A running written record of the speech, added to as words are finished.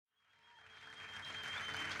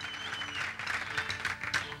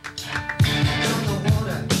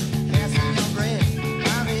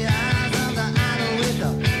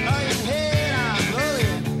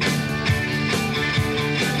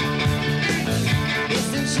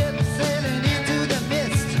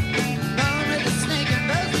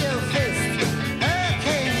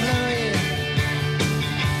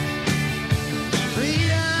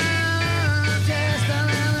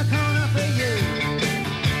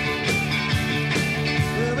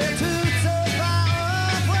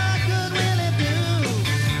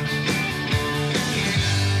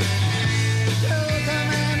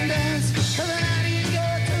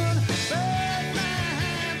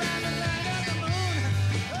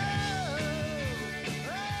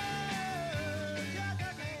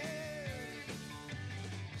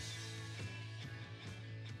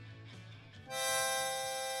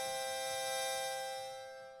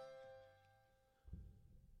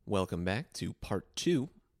Welcome back to part 2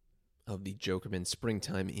 of the Jokerman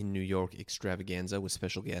Springtime in New York extravaganza with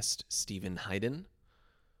special guest Stephen Hyden.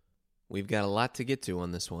 We've got a lot to get to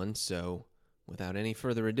on this one, so without any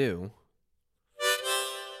further ado,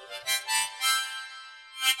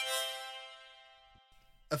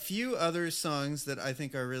 a few other songs that I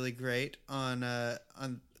think are really great on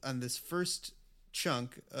this first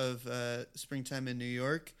chunk of Springtime in New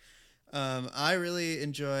York. I really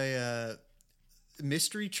enjoy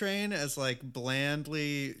Mystery Train as like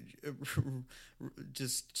blandly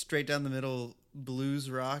just straight down the middle blues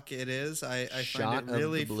rock it is. I find it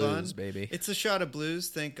really fun. Baby. It's a shot of blues.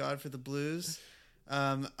 Thank God for the blues.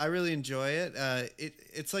 I really enjoy it.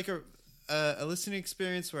 It's like a listening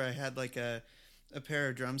experience where I had like a pair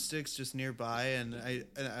of drumsticks just nearby, and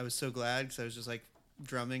I was so glad because I was just like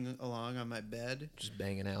drumming along on my bed, just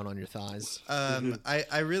banging out on your thighs.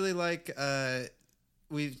 I really like.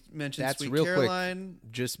 We mentioned That's Sweet real Caroline.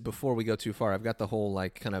 Quick, just before we go too far, I've got the whole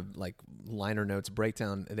like kind of like liner notes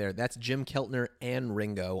breakdown there. That's Jim Keltner and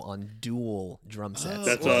Ringo on dual drum sets.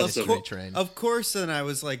 That's awesome. Of course, then I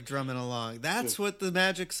was like drumming along. That's what the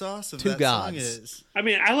magic sauce of Two that gods. song is. I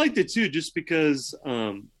mean, I liked it too, just because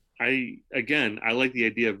I like the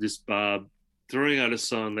idea of just Bob throwing out a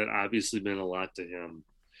song that obviously meant a lot to him,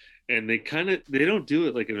 and they don't do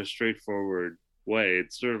it like in a straightforward way.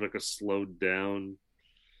 It's sort of like a slowed down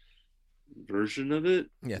version of it,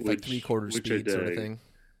 like 3/4 speed sort of thing.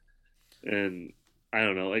 And I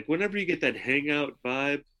don't know, like whenever you get that hangout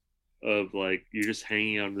vibe of like you're just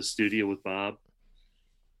hanging out in the studio with Bob,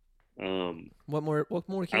 what more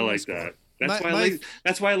can I like that.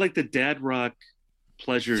 That's why I like the dad rock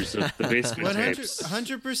pleasures of the basement tapes.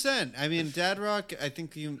 100%. I mean, dad rock, I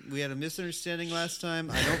think we had a misunderstanding last time.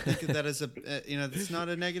 I don't think of that as it's not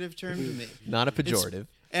a negative term to me. Not a pejorative.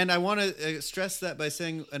 And I want to stress that by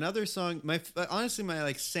saying another song. Honestly, my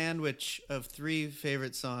like sandwich of 3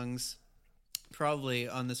 favorite songs, probably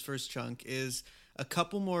on this first chunk, is A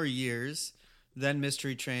Couple More Years, then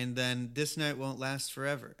Mystery Train, then This Night Won't Last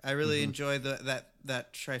Forever. I really enjoy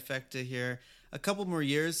that trifecta here. A Couple More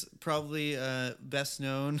Years, probably best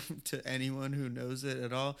known to anyone who knows it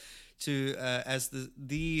at all, as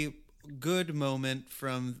the good moment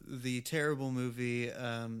from the terrible movie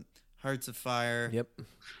Hearts of Fire. Yep.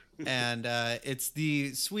 And it's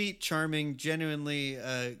the sweet, charming, genuinely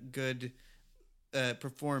good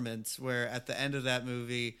performance where at the end of that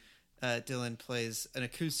movie, Dylan plays an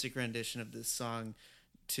acoustic rendition of this song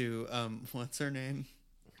to, what's her name?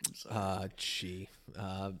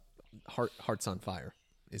 Hearts on Fire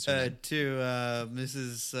is her name. To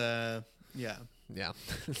Mrs. Yeah.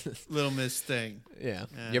 Little Miss Thing. Yeah.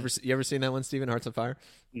 You ever seen that one, Stephen? Hearts on Fire?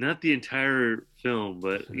 Not the entire film,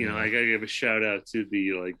 but I gotta give a shout out to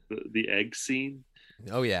the egg scene.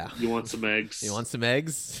 Oh yeah. You want some eggs? You want some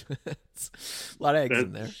eggs? A lot of eggs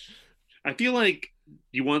in there. I feel like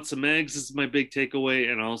You Want Some Eggs is my big takeaway,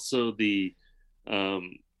 and also the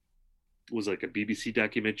was like a BBC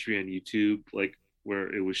documentary on YouTube, like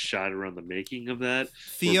where it was shot around the making of that.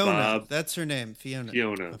 Fiona, that's her name.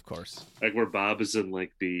 Fiona, of course. Like where Bob is in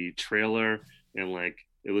like the trailer, and like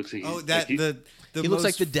it looks like he looks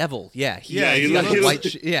like the devil. Yeah, he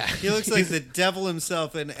looks like the devil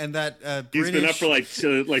himself, and that he's been up for like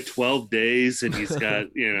 12 days, and he's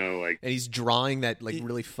got and he's drawing that like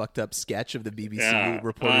really fucked up sketch of the BBC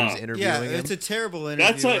reporters interviewing him. It's a terrible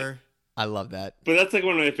interviewer. I love that. But that's like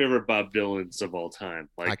one of my favorite Bob Dylans of all time.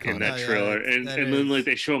 Like in that trailer. And then like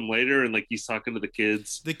they show him later and like he's talking to the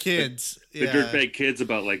kids. The kids. The dirtbag kids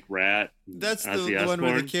about like Rat. That's the one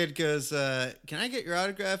where the kid goes, can I get your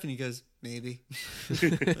autograph? And he goes, maybe.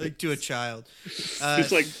 Like to a child.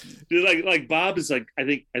 Just like Bob is like I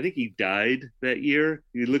think he died that year.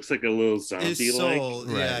 He looks like a little zombie. His soul,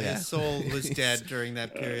 his soul was dead during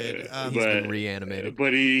that period. He's been reanimated.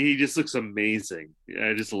 But he just looks amazing.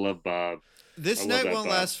 I just love Bob. This Night Won't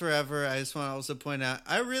Last Forever. I just want to also point out,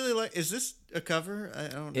 I really like. Is this a cover? I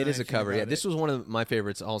don't know. It is a cover. Yeah, this was one of my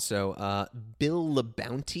favorites. Also, Bill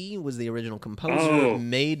LaBounty was the original composer,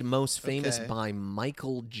 made most famous by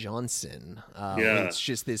Michael Johnson. It's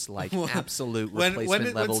just this like absolute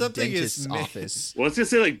replacement level dentist's office. Well, I was gonna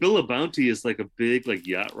say like Bill LaBounty is like a big like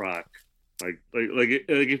yacht rock, like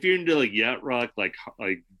if you're into like yacht rock like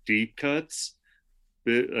deep cuts.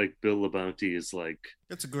 Like Bill LaBounty is like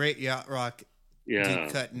that's a great yacht rock deep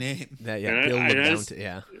cut name. Bill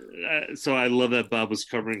LaBounty. So I love that Bob was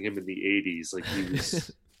covering him in the 80s. Like he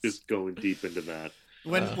was just going deep into that.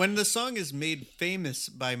 When the song is made famous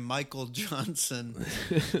by Michael Johnson,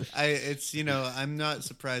 I'm not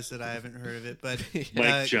surprised that I haven't heard of it. But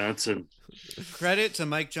Mike Johnson, credit to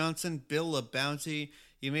Mike Johnson, Bill LaBounty.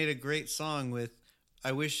 You made a great song with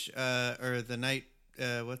I wish or the night.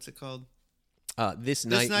 What's it called? This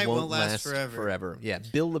night won't last forever. Yeah,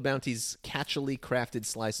 Bill LaBounty's catchily crafted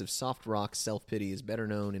slice of soft rock self-pity is better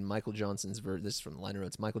known in Michael Johnson's this is from the liner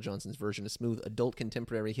notes. Michael Johnson's version, a smooth adult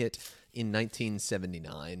contemporary hit in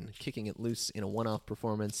 1979. Kicking it loose in a one-off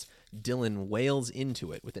performance, Dylan wails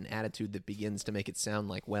into it with an attitude that begins to make it sound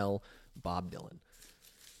like, well, Bob Dylan.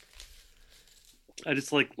 I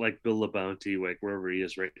just like Bill LaBounty, like wherever he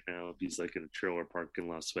is right now. If he's like in a trailer park in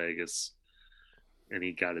Las Vegas, and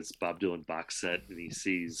he got his Bob Dylan box set, and he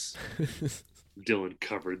sees Dylan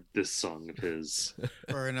covered this song of his.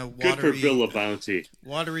 Or in a good for Bill LaBounty.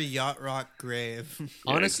 Watery yacht rock grave.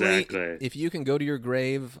 Honestly, yeah, exactly. If you can go to your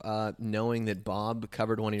grave knowing that Bob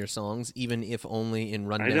covered one of your songs, even if only in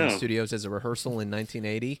Rundown Studios as a rehearsal in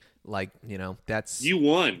 1980, like, that's... You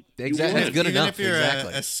won. Exactly. That's good even enough. Even if you're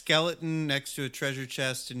exactly. a skeleton next to a treasure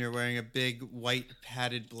chest and you're wearing a big white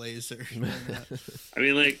padded blazer. I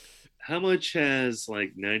mean, like, how much has,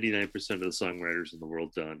 99% of the songwriters in the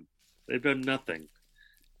world done? They've done nothing.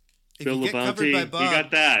 If Bill you get covered LaBounty, by Bob, he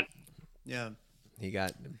got that. Yeah. He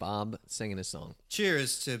got Bob singing a song.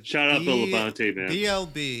 Cheers to Shout out Bill LaBounty, man.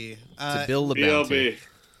 BLB. To Bill LaBounty. BLB.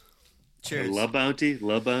 Cheers. LaBounty?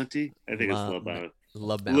 LaBounty? I think it's LaBounty.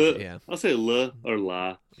 LaBounty, yeah. I'll say La or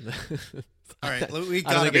La. All right, we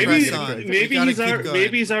got to maybe, press on.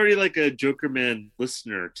 Maybe he's already like a Joker Man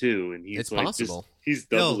listener too, and he's it's like possible. He's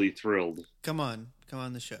doubly thrilled. Come on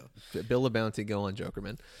the show. Bill LaBounty, go on,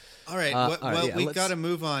 Jokerman. All right, we've got to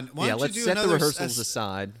move on. Why don't let's you do set the rehearsals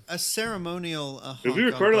aside. A ceremonial. If we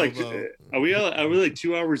recorded are we like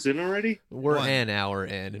 2 hours in already? We're an hour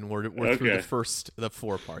in, and we're through the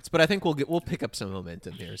four parts. But I think we'll pick up some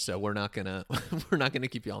momentum here, so we're not gonna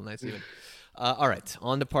keep you all nice even. All right,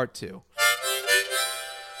 on to part 2.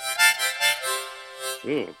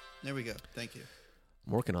 Ooh. There we go. Thank you.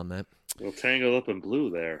 I'm working on that. Well, tangled up in blue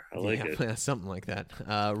there. I like it. Yeah, something like that.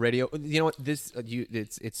 Radio. You know what? That's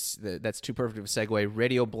too perfect of a segue.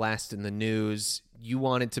 Radio blast in the news. You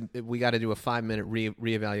wanted to. We got to do a 5-minute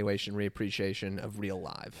reevaluation, reappreciation of Real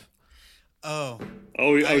Live. Oh,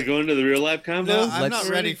 are we going to the Real Live combo? No, I'm not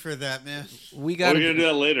ready for that, man. We're gonna do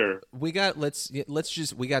that later. We got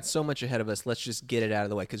so much ahead of us. Let's just get it out of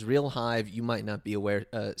the way, because Real Hive, you might not be aware,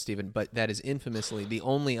 Stephen, but that is infamously the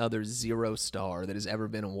only other 0 star that has ever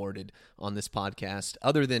been awarded on this podcast,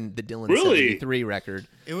 other than the Dylan 73 record,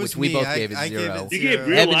 which we both gave it 0. You gave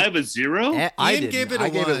Real Live a 0? I gave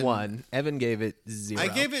it 1. Evan gave it 0. I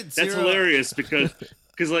gave it 0. That's hilarious because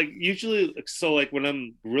usually, when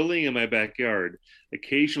I'm grilling in my backyard,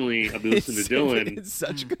 occasionally I'll be listening to Dylan. It's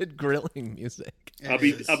such good grilling music. I'll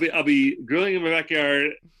be grilling in my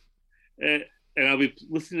backyard, and I'll be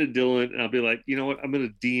listening to Dylan, and I'll be like, you know what? I'm gonna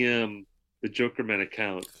DM the Jokerman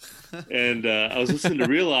account, and I was listening to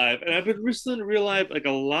Real Live, and I've been listening to Real Live like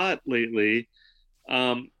a lot lately.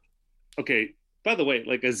 Okay. By the way,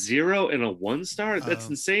 like a 0 and a 1 star—that's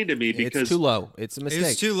insane to me because it's too low. It's a mistake.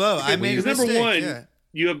 It's too low. I made a mistake. Number one. Yeah.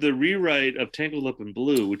 You have the rewrite of Tangled Up in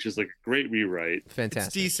Blue, which is like a great rewrite. Fantastic.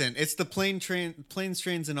 It's decent. It's the planes,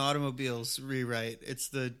 trains, and automobiles rewrite. It's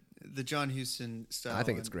the John Huston style. I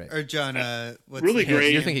think it's great. Or John, what's really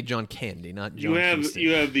great. You're thinking John Candy, not John Huston.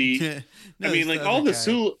 You have the. No, I mean, like all the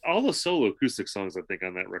solo acoustic songs I think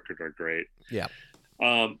on that record are great. Yeah.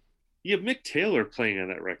 You have Mick Taylor playing on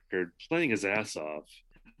that record, playing his ass off.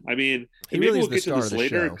 I mean, he maybe really we'll get to this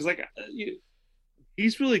later because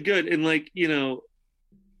he's really good, and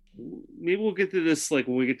maybe we'll get to this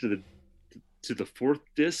when we get to the 4th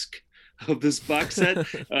disc of this box set,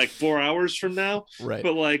 like 4 hours from now. Right.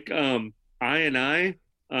 But I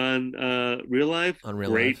on Real Life,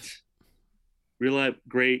 great. Real Life,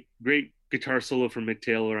 great guitar solo from Mick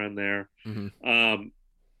Taylor on there. Mm-hmm.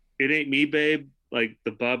 It Ain't Me, Babe, like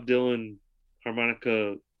the Bob Dylan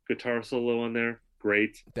harmonica guitar solo on there.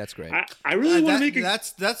 Great. That's great. I really want to make it.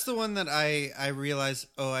 That's the one that I realized.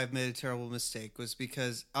 Oh, I've made a terrible mistake. Was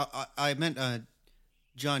because I meant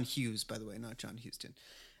John Hughes, by the way, not John Huston.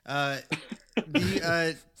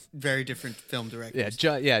 The very different film directors.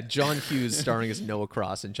 John Hughes starring as Noah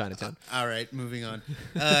Cross in Chinatown. All right, moving on.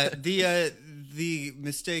 The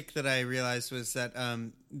mistake that I realized was that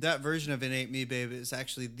that version of "It Ain't Me, Babe" is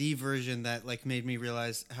actually the version that made me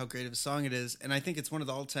realize how great of a song it is, and I think it's one of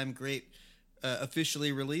the all-time great.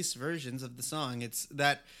 Officially released versions of the song. It's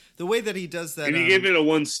that the way that he does that. And he gave it a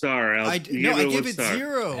 1 star. I gave it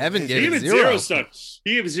 0. Evan gave it 0 stars.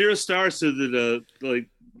 He gave 0 stars to the the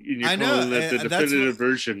definitive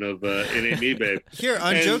version of "It Ain't Me, Babe." Here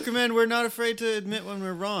on Jokerman, we're not afraid to admit when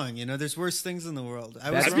we're wrong. There's worse things in the world.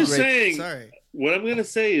 I'm just saying. Sorry. What I'm going to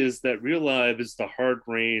say is that Real Live is the hard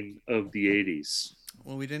rain of the '80s.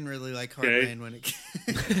 Well, we didn't really like Hard Okay. Rain when it came.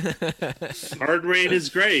 Hard Rain is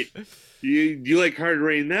great. You like Hard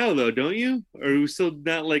Rain now, though, don't you? Or are you still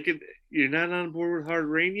not like it? You're not on board with Hard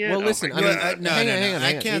Rain yet? Well, listen, No, hang on.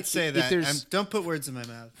 I can't say that. Don't put words in my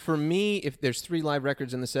mouth. For me, if there's 3 live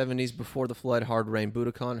records in the 70s, Before the Flood, Hard Rain,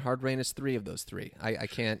 Budokan, Hard Rain is 3 of those 3. I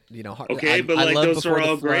can't, Okay, but like those are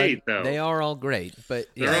all great, though. They are all great, but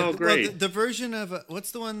they're all great. Well, the version of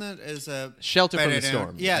what's the one that is Shelter from the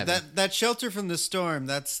Storm. Yeah, that Shelter from the Storm.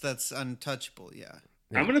 That's untouchable. Yeah.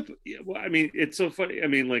 I'm gonna. Well, I mean, it's so funny. I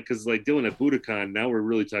mean, like, because like Dylan at Budokan, now we're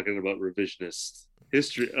really talking about revisionist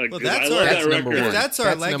history. Like, Well, that's number one. If that's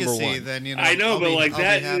our That's legacy, then I know, but like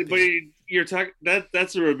that. But Happy. you're talking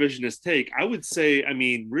that's a revisionist take. I would say. I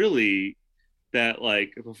mean, really, that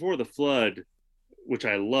like Before the Flood, which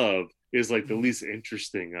I love, is like the least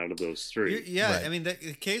interesting out of those 3. Yeah, Right. I mean, the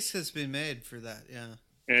case has been made for that. Yeah.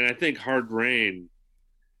 And I think Hard Rain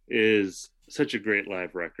is such a great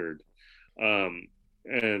live record.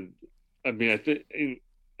 And I mean,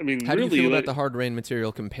 How do you really, feel about the Hard Rain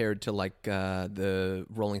material compared to like the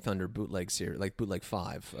Rolling Thunder bootleg series, like bootleg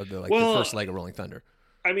 5 of the the first leg of Rolling Thunder?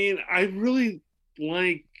 I mean, I really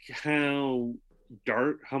like how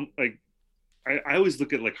dark. I always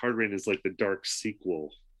look at like Hard Rain as like the dark sequel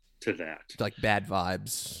to that, Like Bad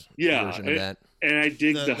Vibes version of that. And I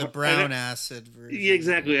dig the brown acid version. Yeah,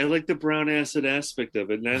 exactly. I like the brown acid aspect of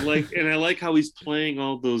it, and I like how he's playing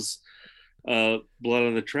all those Blood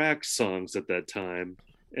on the Tracks songs at that time.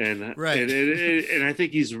 And right, and I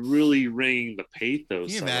think he's really ringing the pathos.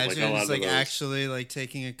 Can you imagine just like actually like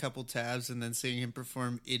taking a couple tabs and then seeing him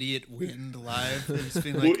perform "Idiot Wind" live, and just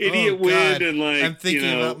being like, "Idiot Wind," and like I'm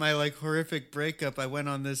thinking about my like horrific breakup. I went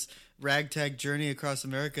on this ragtag journey across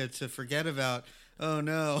America to forget about. Oh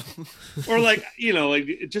no! Or like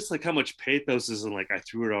like just like how much pathos is in like I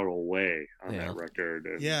threw it all away on that record.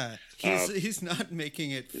 And, he's not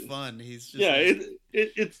making it fun. He's just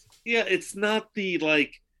it's not the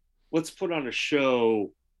like let's put on a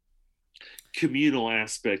show communal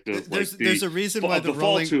aspect of there's a reason why the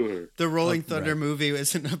Rolling Thunder movie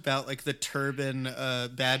isn't about like the turban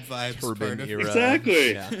bad vibes part of era.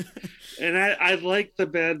 Exactly. Yeah. And I like the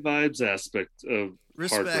bad vibes aspect of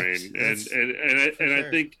Hard Rain, and I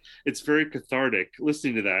think it's very cathartic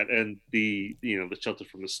listening to that, and the the Shelter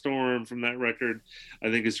from the Storm from that record I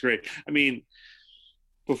think is great. I mean,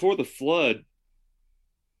 Before the Flood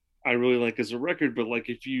I really like as a record, but like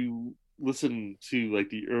if you listen to like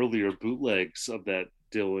the earlier bootlegs of that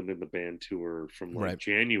Dylan and the band tour from like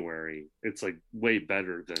January, it's like way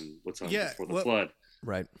better than what's on Before the Flood.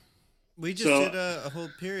 Right. We just did a whole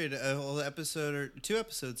period, a whole episode or 2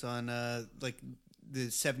 episodes on like the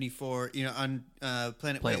 74, on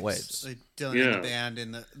Planet Waves. Like Dylan and the band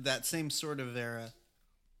in that same sort of era.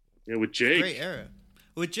 Yeah, with Jake. Great era.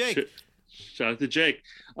 With Jake. Shout out to Jake.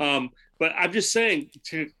 But I'm just saying,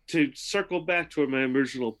 to circle back to my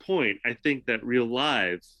original point, I think that Real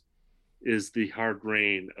Live is the Hard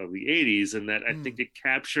Rain of the 80s, and that I think it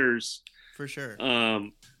captures... For sure.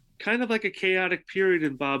 Kind of like a chaotic period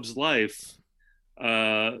in Bob's life,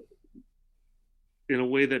 in a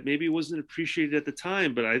way that maybe wasn't appreciated at the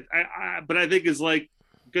time, but I think is like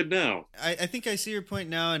good now. I think I see your point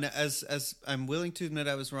now, and as I'm willing to admit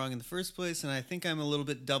I was wrong in the first place, and I think I'm a little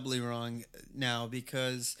bit doubly wrong now,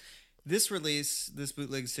 because this release, this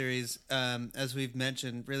bootleg series, as we've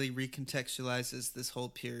mentioned, really recontextualizes this whole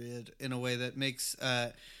period in a way that makes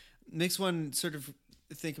one sort of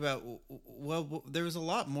think about, well, there was a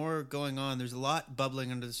lot more going on. There's a lot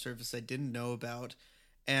bubbling under the surface I didn't know about,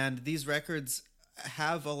 and these records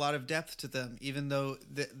have a lot of depth to them, even though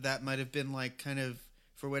that might have been like kind of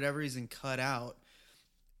for whatever reason cut out.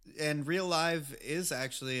 And Real Live is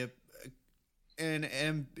actually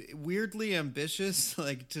an weirdly ambitious,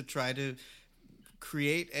 like, to try to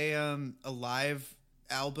create a live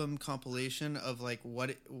album compilation of like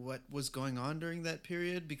what was going on during that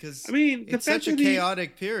period, because I mean it's such a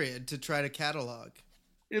chaotic period to try to catalog.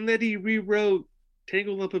 And that he rewrote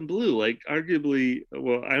Tangled Up in Blue, like arguably,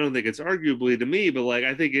 well, I don't think it's arguably to me, but like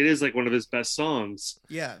I think it is like one of his best songs.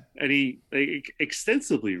 Yeah. And he like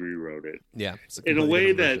extensively rewrote it. Yeah. In a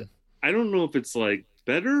way that I don't know if it's like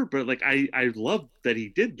better, but like I love that he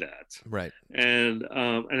did that. Right. And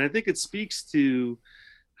I think it speaks to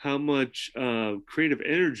how much creative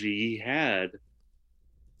energy he had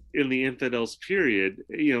in the Infidels period.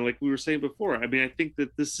 Like we were saying before, I mean, I think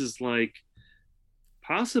that this is like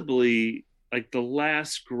possibly like the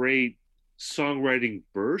last great songwriting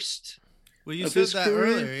burst. Well, you said that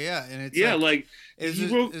earlier, yeah. And it's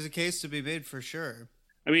is a case to be made for sure.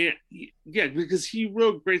 I mean, yeah, because he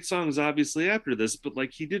wrote great songs obviously after this, but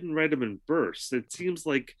like he didn't write them in bursts. It seems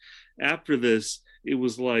like after this, it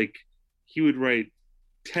was like he would write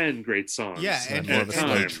 10 great songs. Yeah, and more of a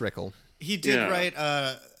slow trickle. He did write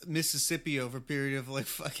Mississippi over a period of like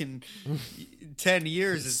fucking 10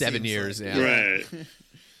 years. 7 years, like. yeah. Right.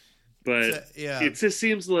 But it just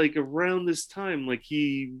seems like around this time, like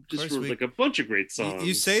he just wrote like a bunch of great songs.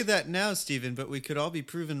 You say that now, Stephen, but we could all be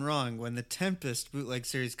proven wrong when the Tempest bootleg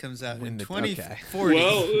series comes out in 2040.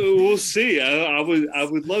 Well, we'll see. I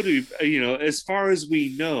would love to. As far as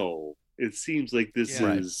we know, it seems like this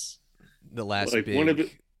is the last like big one of it,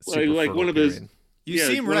 like one of his. You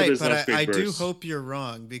seem right, but I do hope you're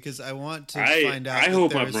wrong because I want to find out. I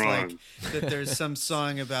hope I'm wrong. That there's some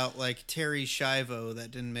song about like Terry Schiavo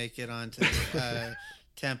that didn't make it onto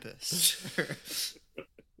Tempest.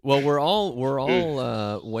 Well, we're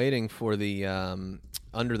all waiting for the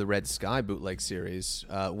Under the Red Sky bootleg series,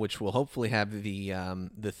 which will hopefully have the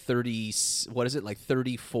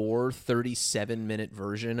 37-minute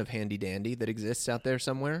version of Handy Dandy that exists out there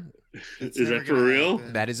somewhere. Is that for real?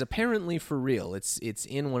 That is apparently for real. It's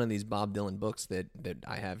in one of these Bob Dylan books that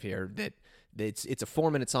I have here. It's a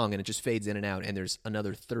 4-minute song and it just fades in and out, and there's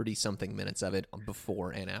another 30-something minutes of it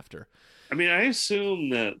before and after. I mean, I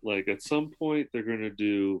assume that like at some point they're going to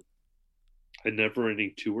do a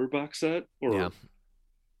Never-Ending Tour box set or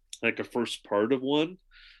like a first part of one,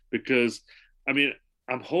 because I mean,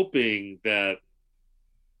 I'm hoping that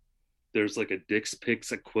there's like a Dick's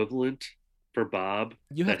Picks equivalent for Bob.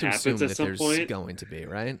 You have to assume that there's point. Going to be,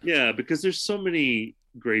 right? Yeah, because there's so many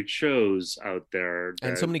great shows out there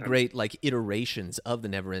and so many great like iterations of the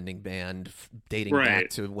Never-Ending Band dating back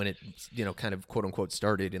to when it kind of quote unquote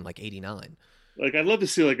started in like 89. Like I'd love to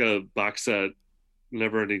see like a box set,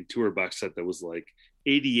 Never-Ending Tour box set that was like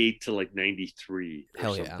 88 to like 93 or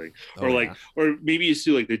Hell something. Yeah. Or maybe you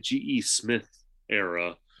see like the G.E. Smith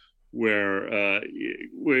era where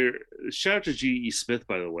shout out to G.E. Smith,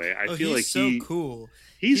 by the way. I feel like he's so cool.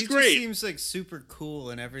 He great. Just seems like super cool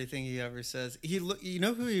in everything he ever says. You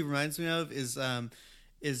know who he reminds me of is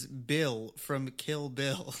Bill from Kill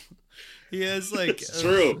Bill. He has like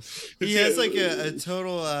true. He has like a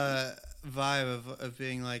total vibe of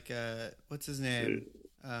being like what's his name?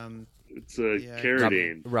 It's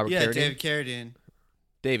Carradine. Robert Carradine.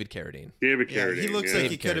 David Carradine. Yeah, he looks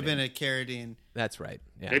like he could have been a Carradine. That's right.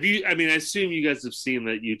 Yeah. Have you? I mean, I assume you guys have seen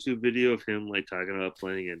that YouTube video of him like talking about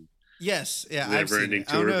playing in. Yes, yeah, I've seen it.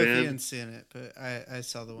 I don't know if Ian's seen it, but I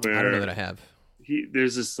saw the one. I don't know that I have.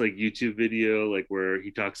 There's this like YouTube video like where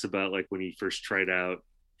he talks about like when he first tried out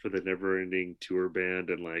for the Never-Ending Tour band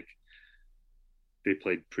and like they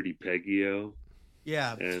played Pretty Peggy-O.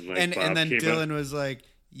 Yeah, and then Dylan was like,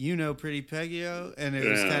 Pretty Peggy-O, and it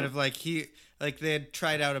was kind of like they had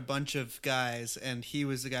tried out a bunch of guys, and he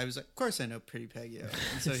was the guy who was like, of course I know Pretty Peggy-O,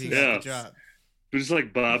 and so he got the job. It was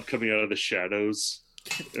like Bob coming out of the shadows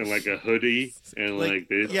in like a hoodie, and like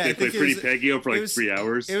they played Pretty Peggy-O for like 3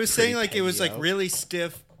 hours. It was saying like it was like really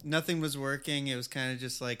stiff, nothing was working, it was kind of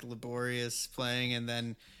just like laborious playing, and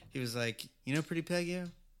then he was like, Pretty Peggy-O?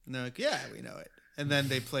 And they're like, yeah, we know it. And then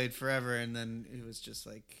they played forever, and then it was just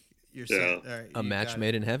like, you're set. All right, a match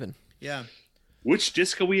made in heaven. Yeah. Which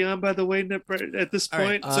disc are we on, by the way, at this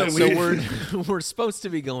point? Right. We're supposed to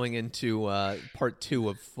be going into part 2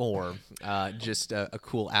 of 4, just a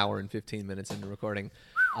cool hour and 15 minutes into recording.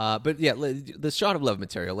 But yeah, the Shot of Love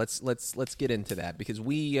material. Let's get into that because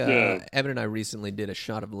Evan and I recently did a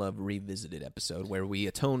Shot of Love revisited episode where we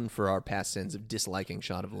atoned for our past sins of disliking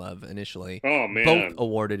Shot of Love initially. Oh man! Both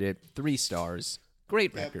awarded it 3 stars.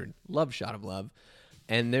 Great record. Love Shot of Love.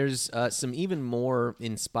 And there's some even more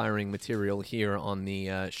inspiring material here on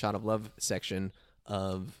the Shot of Love section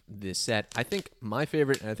of this set. I think my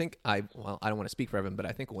favorite, and I don't want to speak for Evan, but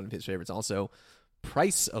I think one of his favorites also,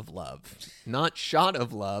 Price of Love. Not Shot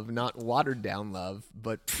of Love, not watered down love,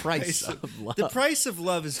 but Price of Love. The price of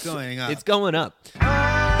love is going up. It's going up. Price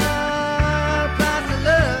of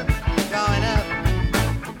love going up.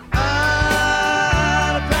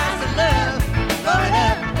 Price of love going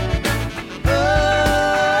up.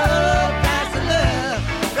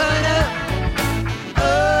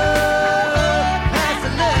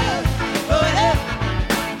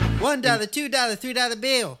 $1, $2, $3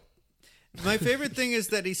 bill. My favorite thing is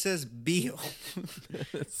that he says bill.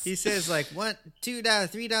 He says like $1, $2,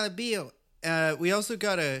 $3 bill. We also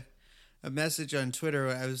got a message on Twitter.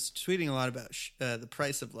 I was tweeting a lot about the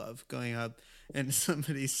price of love going up, and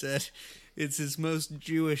somebody said it's his most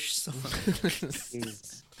Jewish song.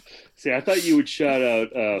 See, I thought you would shout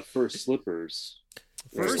out First Slippers.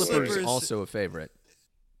 First Slippers is also a favorite,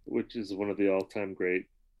 which is one of the all-time great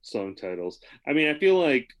song titles. I mean, I feel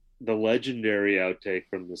like the legendary outtake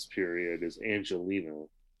from this period is Angelina.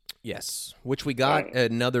 Yes, which we got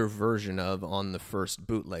another version of on the first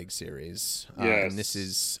bootleg series. And this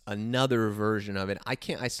is another version of it.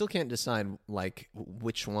 I still can't decide like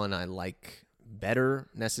which one I like better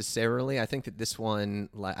necessarily. I think that this one,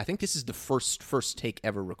 I think this is the first take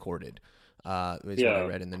ever recorded. Is what I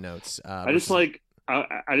read in the notes. I just like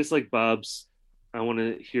Bob's. I want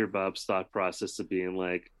to hear Bob's thought process of being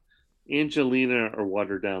like, Angelina or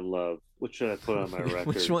Watered Down Love. What should I put on my record?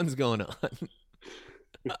 Which one's going on?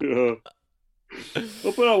 We'll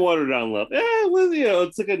put on Watered Down Love. Well,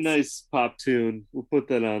 it's like a nice pop tune. We'll put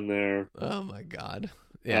that on there. Oh my God.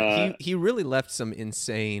 Yeah, he really left some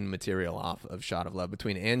insane material off of Shot of Love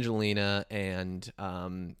between Angelina and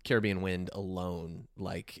Caribbean Wind alone.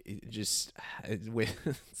 Like,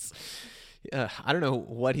 I don't know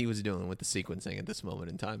what he was doing with the sequencing at this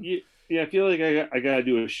moment in time. Yeah, I feel like I got to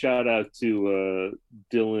do a shout out to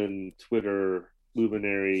Dylan Twitter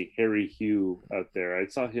luminary Harry Hugh out there. I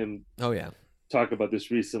saw him talk about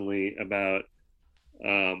this recently about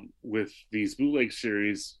with these bootleg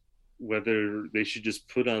series, whether they should just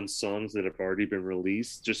put on songs that have already been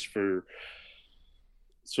released just for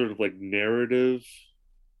sort of like narrative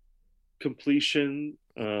completion,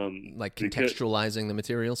 like contextualizing the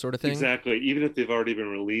material sort of thing. Exactly, even if they've already been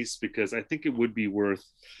released, because I think it would be worth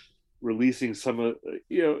releasing some of,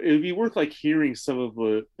 it would be worth like hearing some of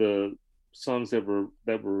the songs that were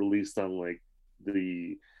released on like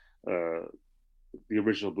the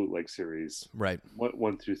original bootleg series, right,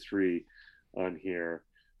 1 through 3 on here.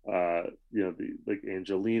 Like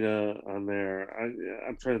Angelina on there.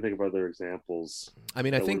 I'm trying to think of other examples. I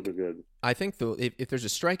mean, I think though, if there's a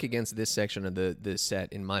strike against this section of the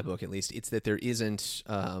set, in my book at least, it's that there isn't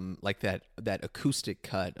like that acoustic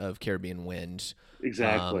cut of Caribbean Wind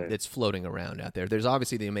exactly that's floating around out there. There's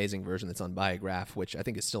obviously the amazing version that's on Biograph, which I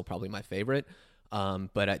think is still probably my favorite.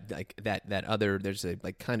 But like that other, there's a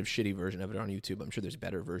like kind of shitty version of it on YouTube. I'm sure there's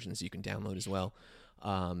better versions you can download as well.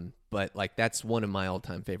 But like that's one of my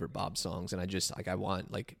all-time favorite Bob songs, and I just like I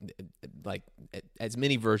want like as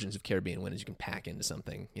many versions of Caribbean Wind as you can pack into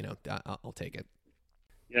something. I'll take it.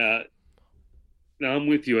 Yeah, no, I'm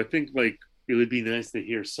with you. I think like it would be nice to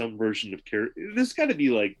hear some version of Caribbean. There's got to be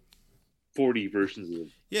like 40 versions of.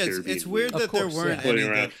 Yeah, it's weird that there weren't any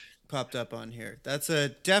that popped up on here. That's a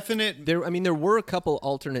definite. There were a couple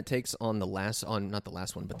alternate takes on the last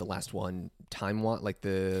one, Time Walk, like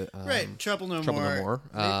the right, Trouble No More.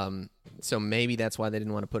 Right. So maybe that's why they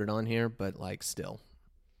didn't want to put it on here, but like still,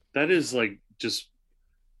 that is like just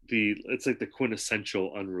it's like the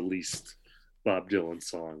quintessential unreleased Bob Dylan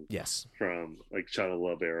song. Yes, from like Shot of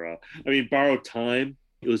Love era. I mean, Borrowed Time.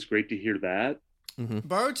 It was great to hear that. Mm-hmm.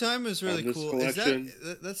 Borrowed Time was really cool. Is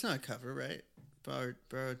that's not a cover, right?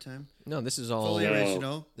 Borrowed Time. No, this is all fully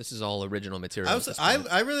original. This is all original material.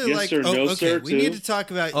 I really yes like. Or no, okay, sir, we too? need to talk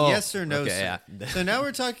about Yes or No, okay, Sir. Yeah. So now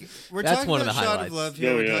we're talking. We're That's talking one about of the Shot highlights. of Love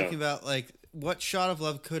here. Oh, we're yeah. talking about like what Shot of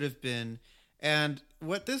Love could have been, and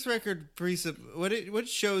what this record what it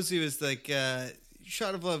shows you is like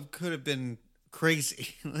Shot of Love could have been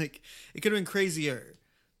crazy. Like it could have been crazier.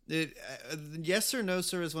 Yes or No,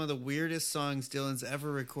 Sir is one of the weirdest songs Dylan's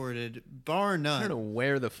ever recorded, bar none. I don't know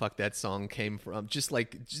where the fuck that song came from. Just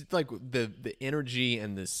like the energy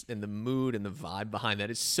and the mood and the vibe behind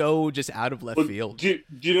that is so just out of left field. Do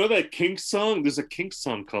you know that Kinks song? There's a Kinks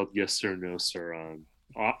song called Yes or No, Sir on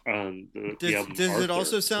the album. Does Arthur. it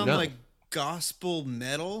also sound No. like gospel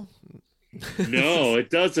metal? No, it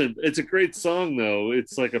doesn't. It's a great song though.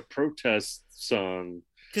 It's like a protest song.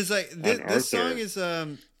 Because like on this song Arthur.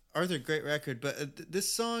 is Arthur, great record, but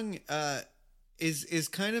this song is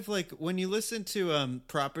kind of like when you listen to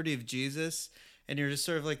Property of Jesus, and you're just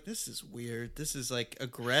sort of like, this is weird, this is like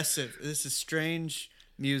aggressive, this is strange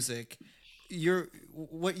music.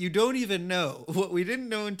 What you don't even know, what we didn't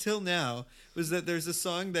know until now, was that there's a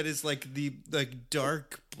song that is like the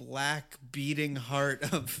dark black beating heart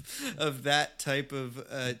of that type of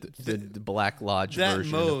the Black Lodge that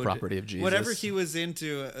version mode, of Property of Jesus. whatever he was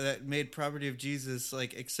into that made Property of Jesus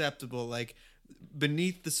like acceptable. Like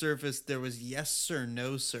beneath the surface, there was Yes or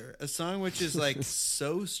No, Sir, a song which is like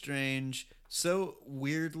so strange, so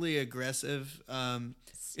weirdly aggressive.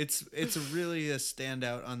 It's really a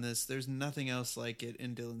standout on this. There's nothing else like it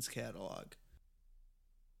in Dylan's catalog.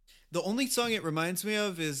 The only song it reminds me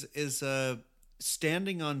of is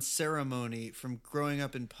Standing on Ceremony from Growing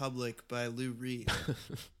Up in Public by Lou Reed.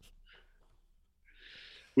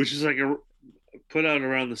 Which is like put out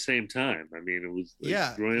around the same time. I mean, it was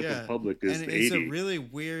like Growing Up in Public is and 80. it's a really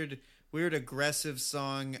weird aggressive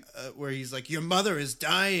song where he's like, your mother is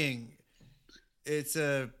dying. It's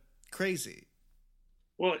crazy.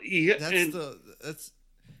 Well, That's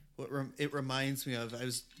what it reminds me of. I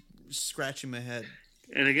was scratching my head.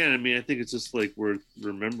 And again, I mean, I think it's just like worth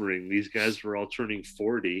remembering these guys were all turning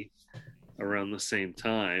 40 around the same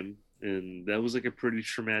time, and that was like a pretty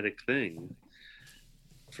traumatic thing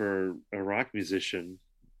for a rock musician,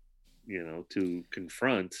 to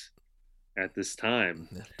confront at this time.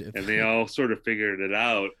 And they all sort of figured it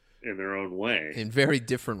out in their own way, in very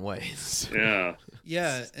different ways.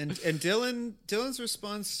 Yeah, and Dylan's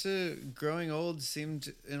response to growing old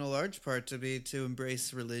seemed in a large part to be to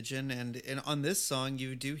embrace religion, and on this song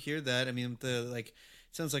you do hear that. I mean, it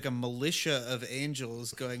sounds like a militia of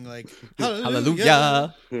angels going like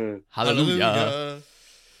hallelujah, hallelujah.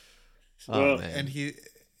 Oh, man. And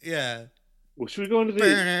Well, should we go into the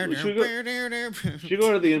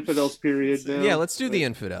infidels period now? Yeah, let's do the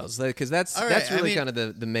infidels, because that's really kind of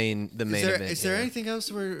the main event. Is there anything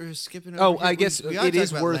else we're skipping over? Oh, I guess it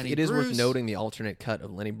is worth noting the alternate cut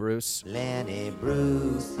of Lenny Bruce. Lenny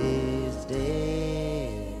Bruce is dead.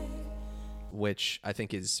 Which I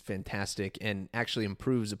think is fantastic and actually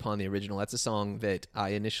improves upon the original. That's a song that I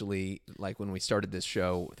initially, like when we started this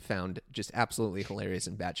show, found just absolutely hilarious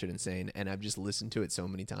and batshit insane. And I've just listened to it so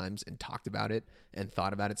many times and talked about it and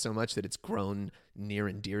thought about it so much that it's grown near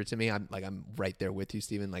and dear to me. I'm right there with you,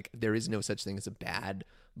 Stephen. Like, there is no such thing as a bad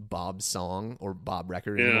Bob song or Bob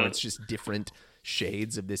record anymore. It's just different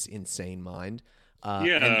shades of this insane mind.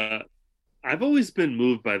 I've always been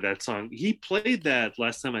moved by that song. He played that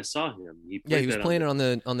last time I saw him. He was playing it on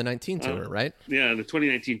the 19 tour, right? Yeah, the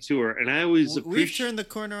 2019 tour. And I always we've turned the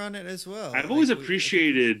corner on it as well. I've always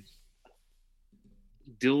appreciated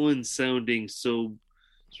Dylan sounding so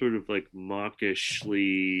sort of like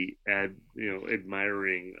mawkishly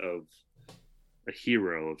admiring of a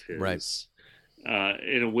hero of his. Right.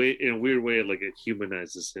 In a weird way, like it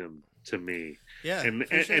humanizes him to me. Yeah. And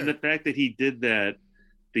sure. the fact that he did that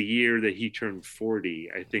the year that he turned 40,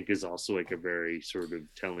 I think, is also like a very sort of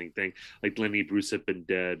telling thing. Like Lenny Bruce had been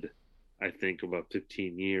dead, I think, about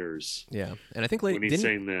 15 years. Yeah, and I think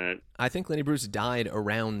saying that, I think Lenny Bruce died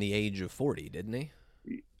around the age of 40, didn't he?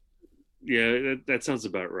 Yeah, that sounds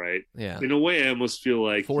about right. Yeah. In a way, I almost feel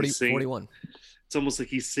like 41. It's almost like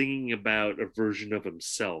he's singing about a version of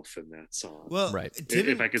himself in that song. Well, right.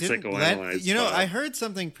 If I could psychoanalyze, I heard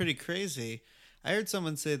something pretty crazy. I heard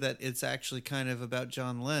someone say that it's actually kind of about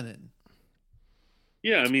John Lennon.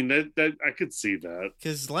 Yeah, I mean that I could see that,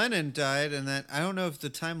 because Lennon died, and that I don't know if the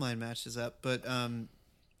timeline matches up, but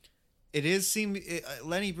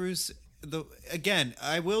Lenny Bruce. Again,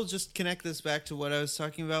 I will just connect this back to what I was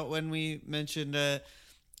talking about when we mentioned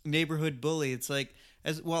Neighborhood Bully. It's like,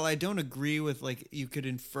 while I don't agree with, like, you could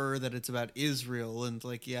infer that it's about Israel, and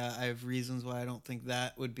like, yeah, I have reasons why I don't think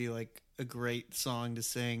that would be like a great song to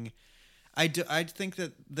sing. I think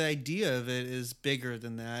that the idea of it is bigger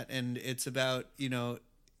than that, and it's about,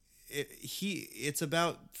 it's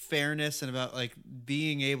about fairness and about like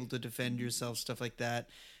being able to defend yourself, stuff like that.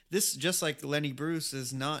 This, just like Lenny Bruce,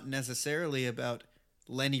 is not necessarily about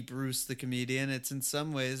Lenny Bruce the comedian. It's in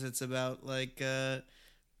some ways it's about like an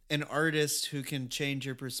artist who can change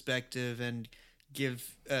your perspective and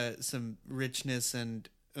give some richness and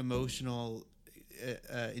emotional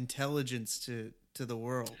intelligence to the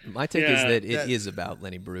world. My take is that it is about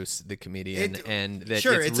Lenny Bruce, the comedian, and that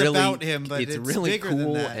it's really about him, but it's really bigger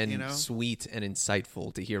cool than that, and sweet and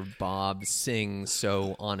insightful to hear Bob sing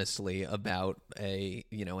so honestly about an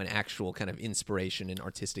actual kind of inspiration and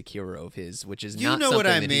artistic hero of his, which is not something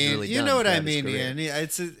that he's really done. You know what I throughout his mean, career. Ian.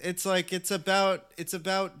 It's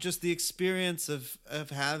about just the experience of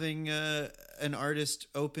having an artist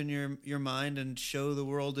open your mind and show the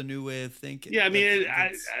world a new way of thinking. Yeah, I mean,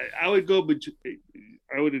 I would go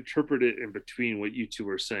I would interpret it in between what you two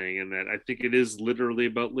are saying, and that I think it is literally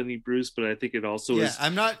about Lenny Bruce, but I think it also is.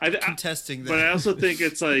 I'm not contesting that, but I also think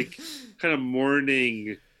it's like kind of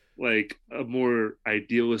mourning like a more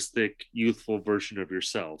idealistic, youthful version of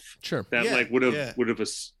yourself. Sure, that would have.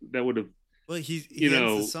 Well, he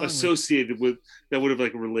associated with that would have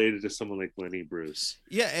like related to someone like Lenny Bruce.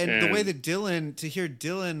 Yeah, and the way that to hear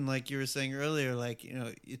Dylan, like you were saying earlier, like,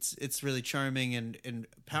 it's really charming and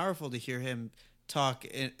powerful to hear him talk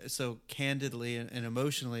so candidly and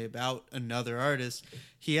emotionally about another artist.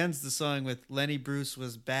 He ends the song with, "Lenny Bruce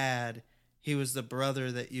was bad. He was the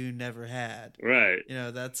brother that you never had." Right.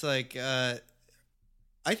 That's like, I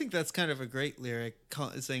think that's kind of a great lyric,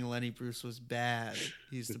 saying Lenny Bruce was bad.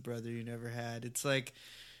 He's the brother you never had. It's like,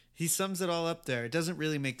 he sums it all up there. It doesn't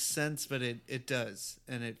really make sense, but it does.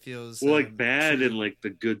 And it feels like bad true. In like the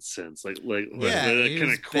good sense, like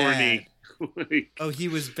kind of corny. He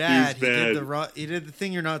was bad. He did the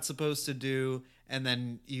thing you're not supposed to do, and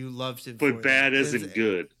then you loved him. But bad isn't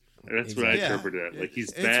good. That's what I interpreted it. Like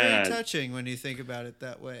he's bad. It's very touching when you think about it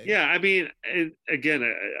that way. Yeah, I mean, again,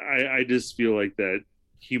 I just feel like that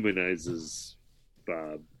humanizes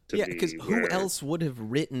Bob. Yeah, because who else would have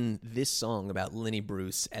written this song about Lenny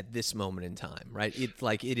Bruce at this moment in time, right? It's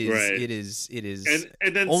like it is, right. it is,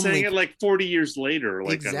 and then saying it like 40 years later,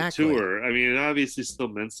 like exactly. on a tour. I mean, it obviously still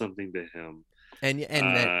meant something to him. And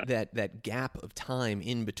that gap of time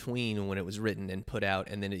in between when it was written and put out,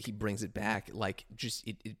 and then he brings it back, like just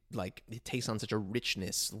it takes on such a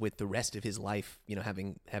richness with the rest of his life, you know,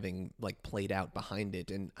 having like played out behind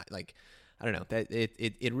it, and like. I don't know, that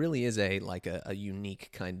it really is a unique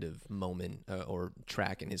kind of moment or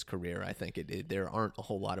track in his career. I think there aren't a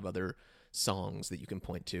whole lot of other songs that you can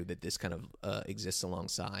point to that this kind of exists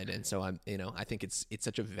alongside, and so I think it's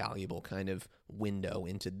such a valuable kind of window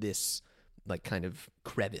into this like kind of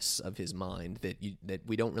crevice of his mind that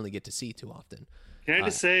we don't really get to see too often. Can I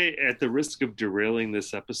just say, at the risk of derailing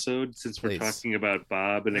this episode, since we're talking about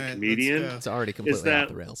Bob and a comedian, it's already completely off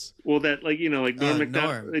the rails. Well, that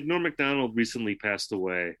Norm Macdonald recently passed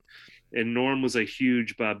away, and Norm was a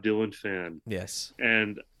huge Bob Dylan fan. Yes,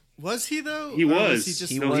 and was he though? He was.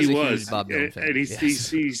 He was a huge Bob Dylan fan. And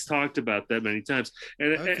he's talked about that many times.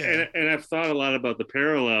 And I've thought a lot about the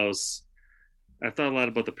parallels.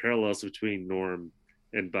 Between Norm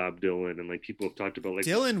and Bob Dylan, and like people have talked about, like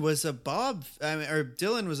Dylan was a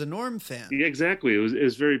Dylan was a Norm fan. Yeah, exactly. It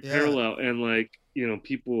was very parallel, and like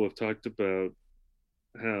people have talked about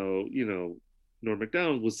how Norm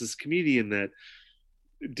Macdonald was this comedian that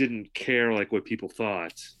didn't care like what people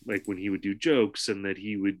thought, like when he would do jokes, and that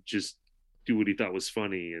he would just do what he thought was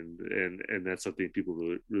funny, and that's something people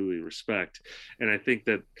really, really respect. And I think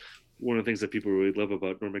that one of the things that people really love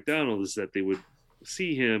about Norm Macdonald is that they would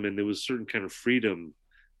see him, and there was a certain kind of freedom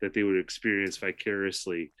that they would experience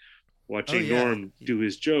vicariously watching Norm do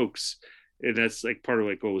his jokes. And that's like part of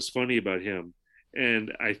like what was funny about him.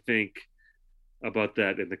 And I think about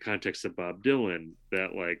that in the context of Bob Dylan,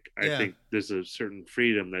 that like, I think there's a certain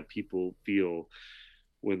freedom that people feel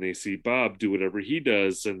when they see Bob do whatever he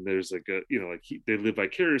does. And there's like they live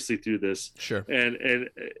vicariously through this. Sure. And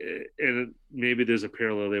maybe there's a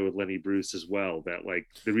parallel there with Lenny Bruce as well, that like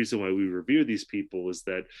the reason why we revere these people is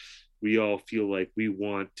that we all feel like we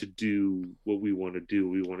want to do what we want to do.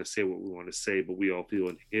 We want to say what we want to say, but we all feel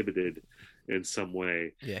inhibited in some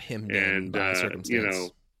way. Yeah, hemmed in by circumstance.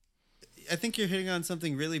 I think you're hitting on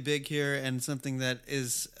something really big here, and something that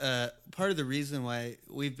is part of the reason why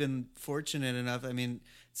we've been fortunate enough. I mean,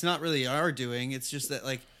 it's not really our doing. It's just that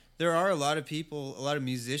like there are a lot of people, a lot of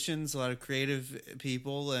musicians, a lot of creative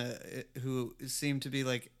people who seem to be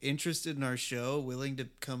like interested in our show, willing to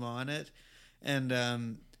come on it,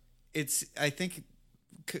 and it's, I think,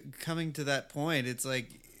 coming to that point, it's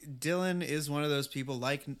like Dylan is one of those people,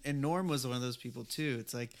 and Norm was one of those people too.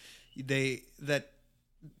 It's like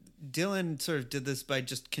Dylan sort of did this by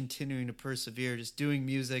just continuing to persevere, just doing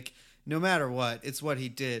music no matter what. It's what he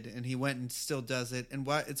did, and he went and still does it, and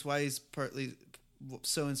it's why he's partly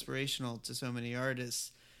so inspirational to so many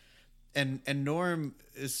artists. And Norm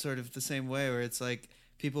is sort of the same way, where it's like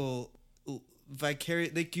people like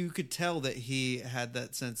you could tell that he had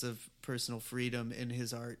that sense of personal freedom in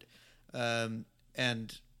his art, and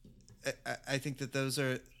I think that those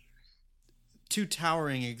are two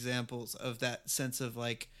towering examples of that sense of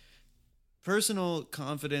like personal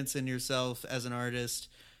confidence in yourself as an artist,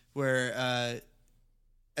 where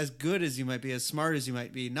as good as you might be, as smart as you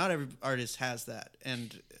might be, not every artist has that,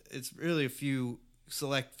 and it's really a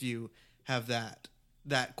select few have that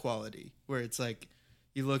quality, where it's like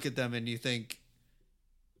you look at them and you think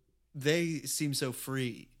they seem so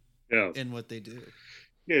free in what they do.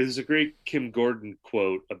 Yeah, there's a great Kim Gordon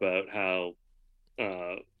quote about how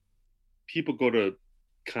people go to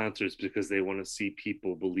concerts because they want to see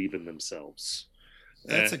people believe in themselves.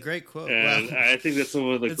 That's a great quote. And wow. I think that's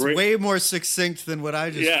one of the it's way more succinct than what I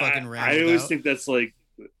just fucking ran I always think that's like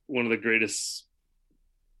one of the greatest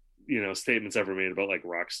statements ever made about like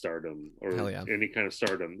rock stardom or any kind of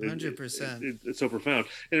stardom. 100%. It's so profound,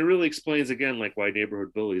 and it really explains again like why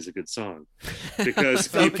Neighborhood Bully is a good song, because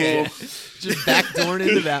people just backdooring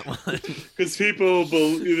into that one, because people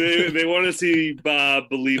they want to see Bob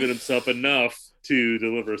believe in himself enough to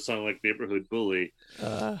deliver a song like Neighborhood Bully,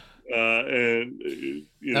 and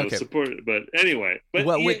support it. But anyway,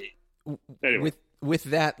 With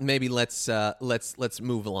that, maybe let's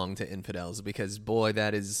move along to Infidels, because boy,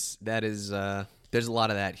 that is there's a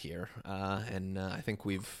lot of that here, and I think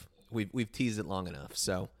we've teased it long enough.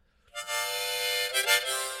 So,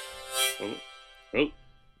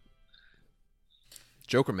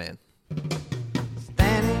 Joker Man.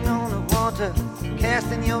 Standing on the water,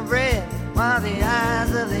 casting your bread while the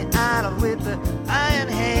eyes of the idol with the iron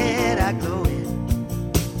head are glowing.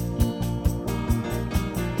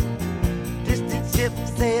 Distant ship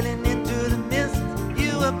sailing into the mist.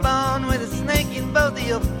 You were born with a snake in both of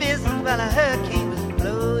your fists while a hurricane was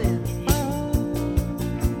blowing.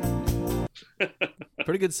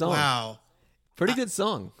 Pretty good song. Wow. Pretty good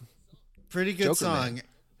song. Pretty good Joker song. Man.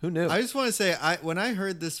 Who knew? I just want to say, when I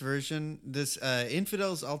heard this version, this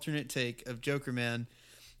Infidel's alternate take of Joker Man,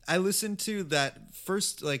 I listened to that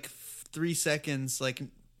first 3 seconds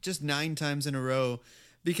just 9 times in a row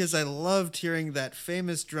because I loved hearing that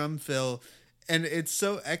famous drum fill, and it's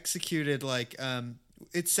so executed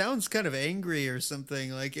it sounds kind of angry or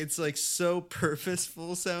something. It's so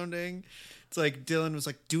purposeful sounding. It's like Dylan was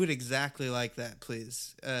like, "Do it exactly like that,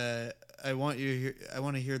 please. I want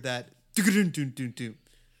to hear that."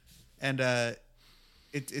 And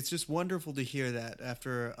it's just wonderful to hear that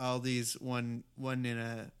after all these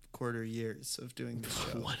 1.25 years of doing the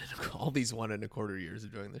show. All these 1.25 years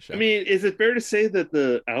of doing the show. I mean, is it fair to say that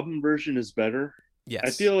the album version is better? Yes. I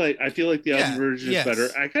feel like the album version is better.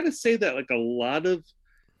 I gotta say that a lot of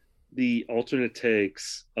the alternate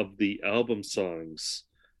takes of the album songs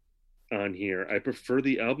on here, I prefer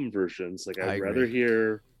the album versions. I'd rather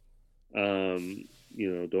hear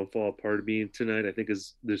Don't Fall Apart of Me Tonight. I think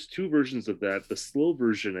there's 2 versions of that. The slow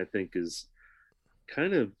version I think is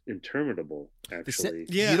kind of interminable, actually.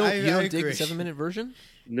 Yeah, you don't dig agree. the 7-minute version?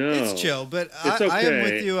 No, it's chill, but it's okay. I am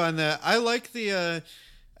with you on that. I like the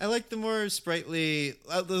more sprightly,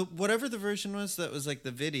 whatever the version was that was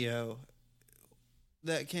the video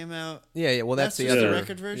that came out. Yeah. Well, that's the just other the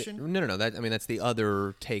record version. No. That's the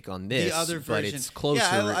other take on this. The other version, but it's closer.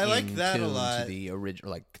 Yeah, I like in that a tune lot. to the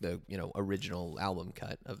original, original album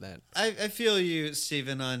cut of that. I feel you,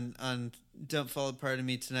 Stephen, on "Don't Fall Apart of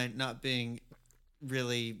Me Tonight" not being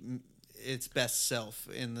really its best self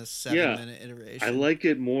in the 7-minute iteration. I like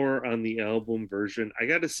it more on the album version. I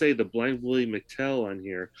got to say, the Blind Willie McTell on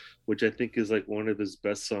here, which I think is one of his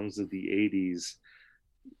best songs of the 80s.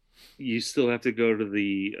 You still have to go to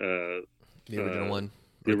the original one,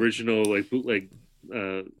 the original bootleg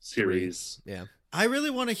series. Yeah, I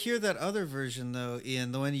really want to hear that other version though,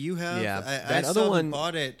 Ian. The one you have. Yeah, that other one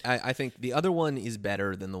bought it. I think the other one is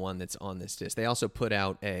better than the one that's on this disc. They also put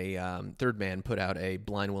out a Third Man put out a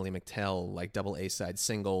Blind Willie McTell double A side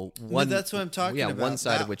single. That's what I'm talking about. Yeah, one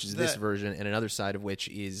side of which is this version, and another side of which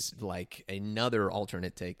is another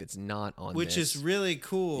alternate take that's not on which this. is really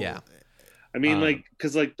cool. Yeah. I mean,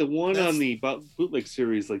 because the one on the bootleg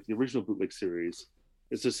series, the original bootleg series,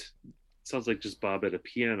 it's just sounds like just Bob at a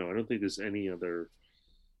piano. I don't think there's any other.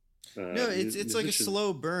 No, it's like a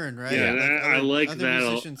slow burn, right? Yeah, I like other that.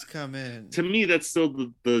 Musicians come in. To me, that's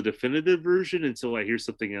still the definitive version. Until I hear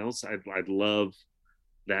something else, I'd love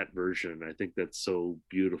that version. I think that's so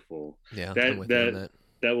beautiful. Yeah,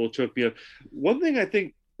 that will choke me up. One thing I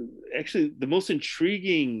think, actually, the most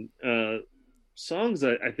intriguing songs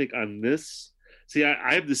I think on this. See,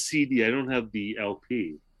 I have the CD. I don't have the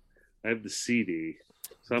LP. I have the CD.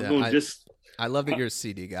 So I'm going I love that you're a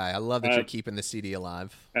CD guy. I love that you're keeping the CD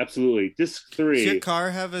alive. Absolutely. Disc 3. Does your car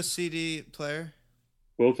have a CD player?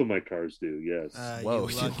 Both of my cars do, yes. Whoa,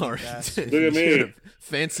 you are. Look at me.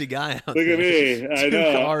 Fancy guy out Look there. at me. I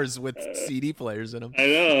know. 2 cars with CD players in them. I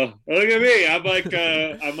know. Look at me. I'm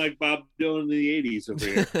like Bob Dylan in the 80s over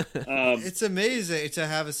here. It's amazing to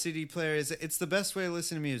have a CD player. It's the best way to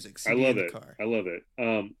listen to music. CD I love in it. the car. I love it.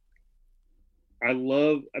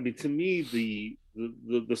 To me, the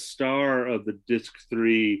star of the disc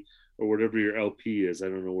 3 or whatever your LP is, I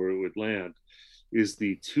don't know where it would land, is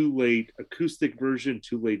the Too Late acoustic version,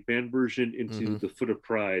 Too Late band version into the Foot of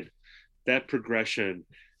Pride. That progression,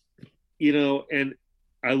 and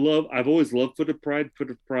I've always loved Foot of Pride. Foot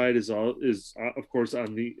of Pride is of course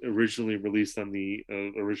on the originally released on the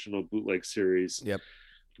original bootleg series. Yep.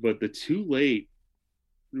 But the Too Late,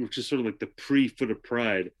 which is sort of the pre Foot of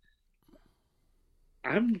Pride,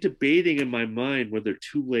 I'm debating in my mind whether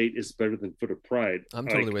Too Late is better than Foot of Pride. I'm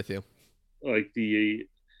totally with you. The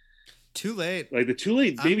Too Late, the Too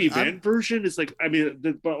Late baby band version is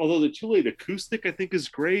although the Too Late acoustic I think is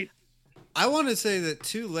great. I want to say that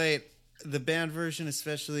Too Late, the band version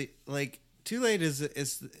especially, Too Late is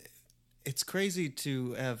it's crazy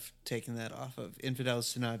to have taken that off of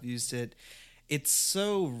Infidels to not have used it. It's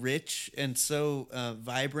so rich and so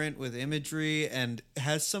vibrant with imagery, and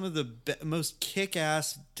has some of the most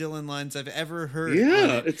kick-ass Dylan lines I've ever heard.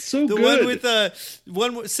 Yeah, it's so good. The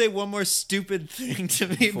one with say one more stupid thing to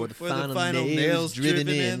me before the final nails driven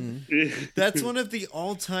in. That's one of the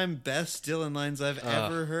all-time best Dylan lines I've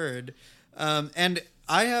ever heard. And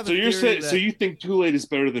I have. So you're saying, so you think Too Late is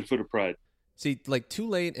better than Foot of Pride? See, like Too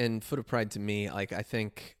Late and Foot of Pride to me, like I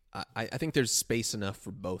think there's space enough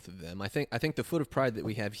for both of them. I think the Foot of Pride that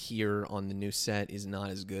we have here on the new set is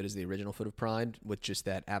not as good as the original Foot of Pride, with just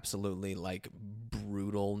that absolutely like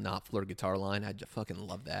brutal Knopfler guitar line. I fucking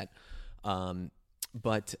love that.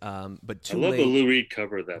 But Too I love Late, the Lou Reed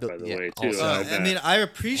cover of that, by the way, too. Also, I mean, I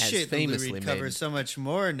appreciate the Lou famously Reed cover made- so much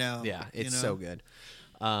more now. Yeah, it's you know? so good.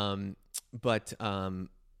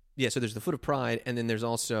 Yeah, so there's the Foot of Pride, and then there's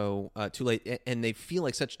also Too Late, and they feel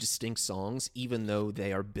like such distinct songs, even though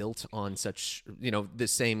they are built on such, the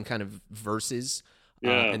same kind of verses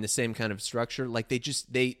and the same kind of structure. Like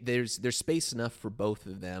there's space enough for both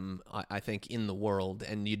of them, I think, in the world,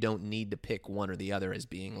 and you don't need to pick one or the other as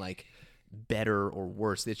being like better or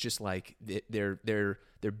worse. It's just like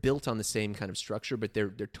they're built on the same kind of structure, but they're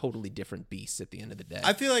totally different beasts at the end of the day.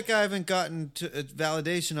 I feel like I haven't gotten to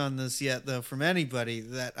validation on this yet, though, from anybody,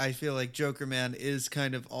 that I feel like Joker Man is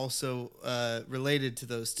kind of also related to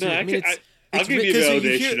those two. No, I mean, I'll give you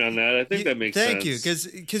validation on that. I think that makes sense. Thank you,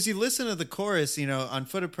 because you listen to the chorus, on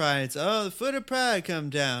Foot of Pride, it's, oh, the Foot of Pride come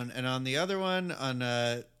down, and on the other one,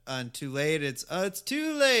 on Too Late, it's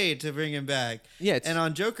too late to bring him back. Yeah, and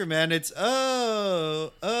on Joker Man, it's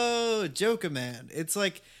Joker Man. It's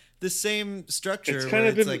like the same structure. It's kind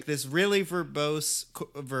of like this really verbose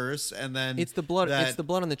verse, and then it's the blood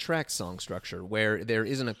on the track song structure, where there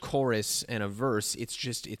isn't a chorus and a verse.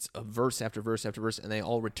 It's a verse after verse after verse, and they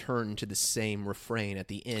all return to the same refrain at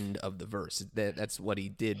the end of the verse. That's what he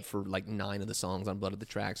did for like 9 of the songs on Blood of the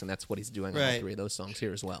Tracks, and that's what he's doing on all 3 of those songs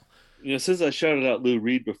here as well. Since I shouted out Lou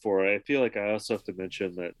Reed before, I feel like I also have to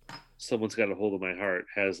mention that Someone's Got a Hold of My Heart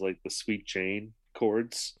has like the Sweet Jane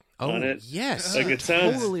chords on it. Yes, like it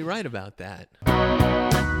sounds totally right about that.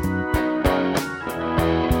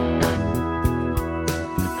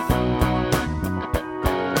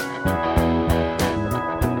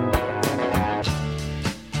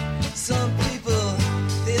 Some people,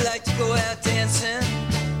 they like to go out dancing,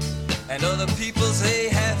 and other people, they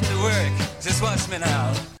have to work. Just watch me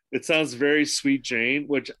now. It sounds very Sweet Jane,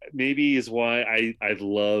 which maybe is why I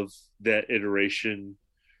love that iteration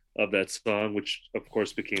of that song, which of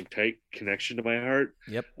course became Tight Connection to My Heart.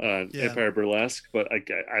 Yep. Empire Burlesque, but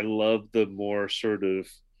I love the more sort of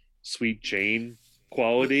Sweet Jane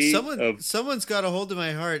quality. Someone's Got a Hold of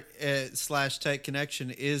My Heart / Tight Connection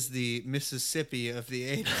is the Mississippi of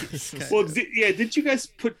the 80s. Well, did you guys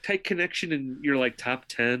put Tight Connection in your like top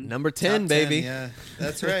 10? Number 10, baby. Yeah,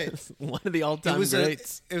 that's right. One of the all-time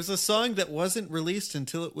greats. It was a song that wasn't released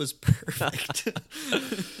until it was perfect.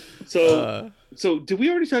 So did we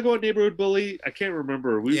already talk about Neighborhood Bully? I can't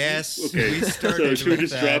remember. Yes. Okay. We started. So should we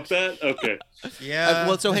just drop that? Okay. Yeah.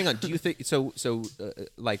 Well, so hang on. Do you think so?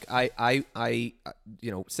 Like I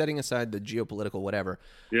setting aside the geopolitical whatever,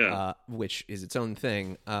 which is its own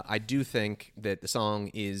thing. I do think that the song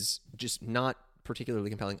is just not particularly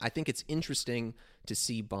compelling. I think it's interesting to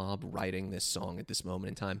see Bob writing this song at this moment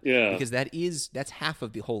in time. Yeah. Because that's half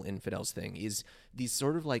of the whole Infidels thing. Is these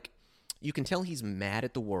sort of like. You can tell he's mad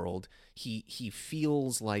at the world. He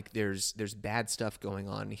feels like there's bad stuff going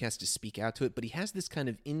on. And he has to speak out to it, but he has this kind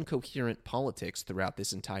of incoherent politics throughout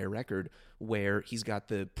this entire record, where he's got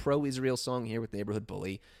the pro-Israel song here with Neighborhood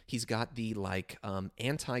Bully. He's got the like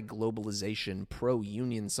anti-globalization,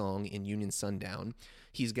 pro-union song in Union Sundown.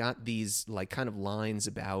 He's got these like kind of lines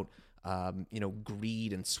about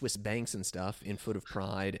greed and Swiss banks and stuff in Foot of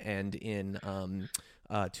Pride and in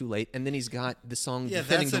Too Late, and then he's got the song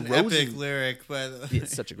defending that's the an epic lyric, by the way.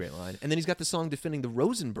 It's such a great line. And then he's got the song defending the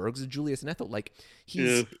Rosenbergs of Julius and Ethel. Like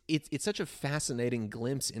it's such a fascinating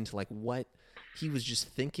glimpse into like what he was just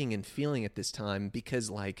thinking and feeling at this time, because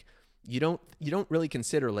like you don't really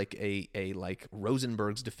consider like a like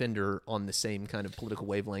Rosenberg's defender on the same kind of political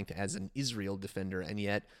wavelength as an Israel defender, and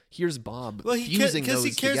yet here's Bob fusing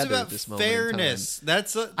those together at this moment. Fairness.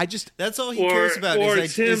 That's all he or, cares about. Or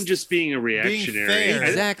is it's him just being a reactionary. Fair,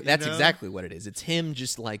 exactly. That's exactly what it is. It's him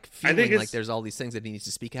just like feeling like there's all these things that he needs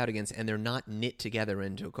to speak out against, and they're not knit together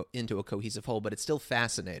into a cohesive whole. But it's still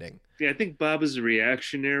fascinating. Yeah, I think Bob is a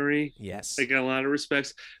reactionary. Yes, like in a lot of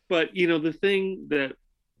respects. But the thing that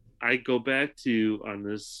I go back to on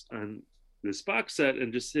this box set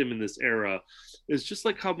and just him in this era is just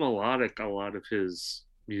like how melodic a lot of his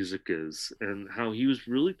music is, and how he was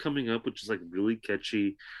really coming up with just like really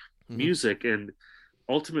catchy music. And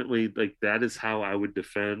ultimately, like, that is how I would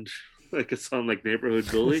defend like a song like Neighborhood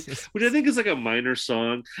Bully, which I think is like a minor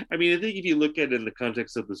song. I mean, I think if you look at it in the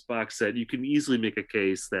context of this box set, you can easily make a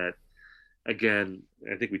case that, again,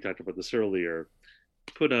 I think we talked about this earlier,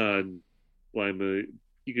 put on Lima,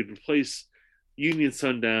 you could replace Union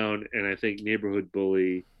Sundown and I think Neighborhood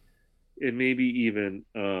Bully, and maybe even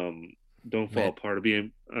Don't Fall Apart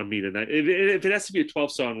on Me Tonight. If it has to be a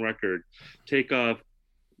 12-song record, take off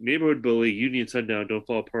Neighborhood Bully, Union Sundown, Don't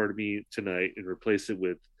Fall Apart on Me Tonight, and replace it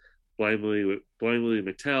with Blind Willie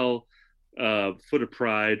McTell, Foot of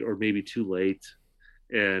Pride, or maybe Too Late,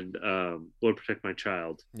 and Lord Protect My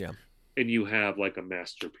Child. Yeah. And you have like a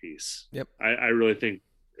masterpiece. Yep. I really think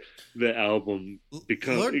the album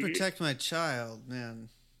becomes Lord Protect My Child, man.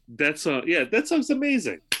 That song's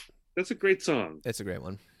amazing. That's a great song. It's a great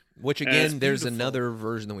one. Which again, there's another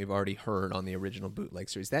version that we've already heard on the original bootleg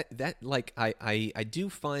series. That like I do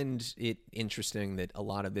find it interesting that a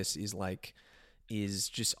lot of this is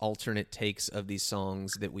just alternate takes of these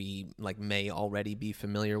songs that we like may already be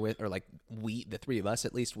familiar with, or like the three of us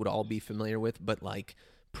at least would all be familiar with, but like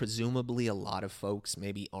presumably a lot of folks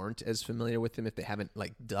maybe aren't as familiar with them if they haven't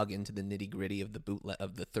like dug into the nitty gritty of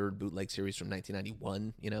the third bootleg series from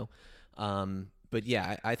 1991, you know. But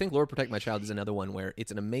yeah, I think Lord Protect My Child is another one where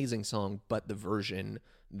it's an amazing song, but the version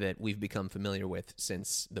that we've become familiar with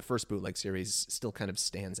since the first bootleg series still kind of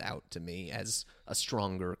stands out to me as a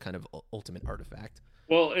stronger kind of ultimate artifact.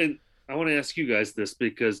 Well, and I want to ask you guys this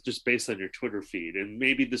because just based on your Twitter feed, and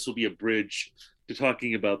maybe this will be a bridge to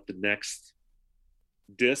talking about the next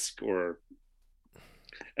disc or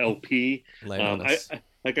LP. I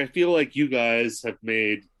feel like you guys have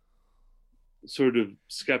made sort of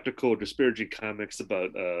skeptical, disparaging comics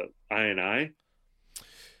about I.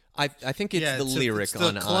 I think it's the lyric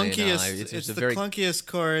on I. It's the clunkiest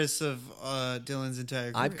chorus of Dylan's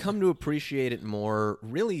entire career. I've come to appreciate it more,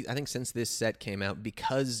 really, I think since this set came out,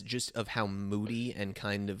 because just of how moody and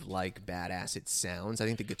kind of like badass it sounds. I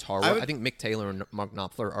think the guitar I think Mick Taylor and Mark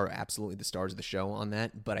Knopfler are absolutely the stars of the show on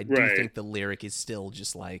that, but I do think the lyric is still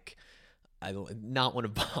just like not one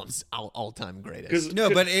of Bob's all-time greatest. No,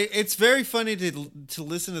 but it's very funny to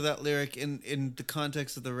listen to that lyric in the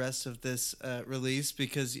context of the rest of this release,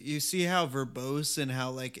 because you see how verbose and how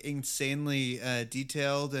like insanely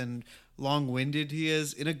detailed and long-winded he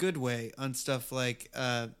is in a good way on stuff like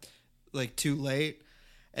Too Late,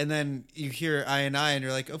 and then you hear I and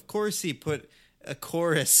you're like, of course he put a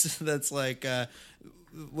chorus that's like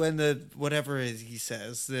when the whatever he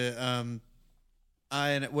says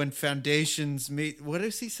when foundations meet, what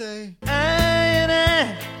does he say?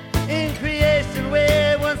 I in creation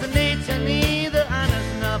where once a nature neither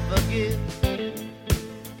honest nor forgive.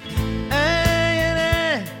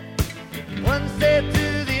 I one said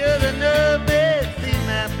to the other, no bed, see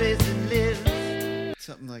my face and live.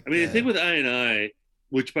 Something like that. I mean, the thing with I,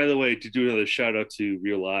 which by the way, to do another shout out to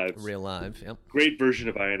Real Live, yep. Great version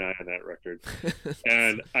of I on that record.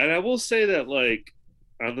 and I will say that like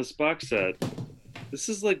on this box set, this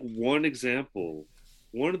is like one of the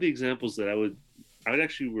examples that I would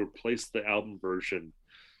actually replace the album version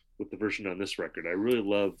with the version on this record. I really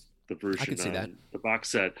love the version on the box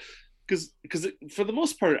set because for the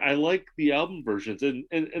most part I like the album versions, and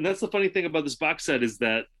that's the funny thing about this box set is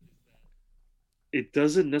that it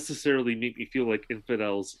doesn't necessarily make me feel like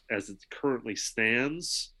Infidels as it currently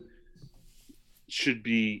stands should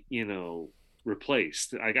be, you know,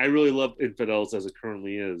 replaced. I really love Infidels as it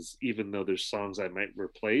currently is, even though there's songs I might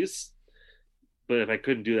replace. But if I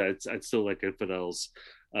couldn't do that, I'd still like Infidels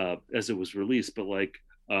as it was released. But like,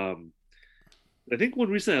 I think one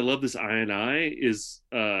reason I love this I is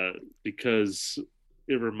because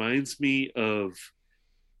it reminds me of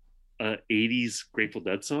an 80s Grateful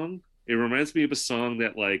Dead song. It reminds me of a song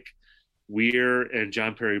that like Weir and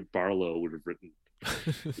John Perry Barlow would have written.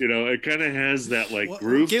 You know, it kind of has that like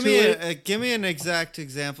groove to it. Give me an exact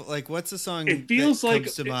example. Like, what's a song? It feels like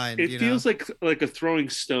comes to mind. It feels like a Throwing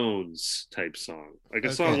Stones type song, like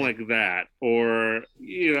a song like that, or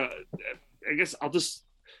you know, I guess I'll just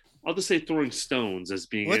say Throwing Stones as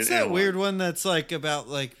being. What's that weird one that's like about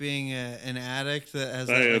like being an addict that has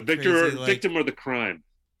like, victim of the crime?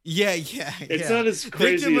 Yeah. It's not as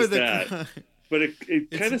crazy as that. But it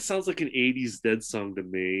kind of sounds like an 80s Dead song to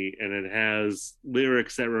me, and it has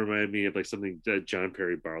lyrics that remind me of like something that John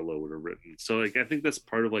Perry Barlow would have written. So like I think that's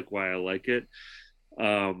part of like why I like it.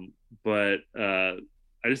 But I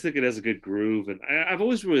just think it has a good groove, and I've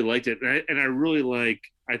always really liked it. And I really like.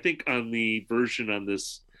 I think on the version on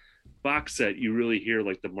this box set, you really hear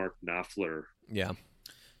like the Mark Knopfler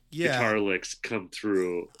guitar licks come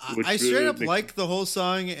through. I straight up like the whole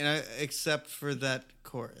song, and except for that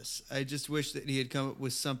chorus. I just wish that he had come up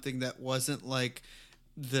with something that wasn't like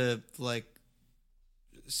the like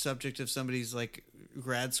subject of somebody's like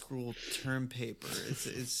grad school term paper.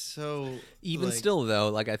 It's so even like, still though,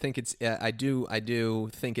 like I think it's I do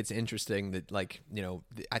think it's interesting that like, you know,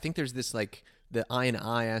 I think there's this like the eye and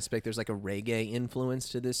eye aspect. There's like a reggae influence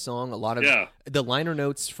to this song. A lot of the liner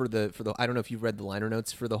notes for the I don't know if you've read the liner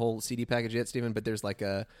notes for the whole CD package yet, Stephen, but there's like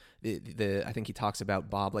I think he talks about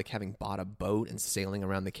Bob like having bought a boat and sailing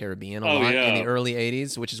around the Caribbean a lot in the early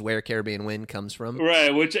 80s, which is where Caribbean Wind comes from.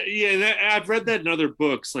 Right, which I've read that in other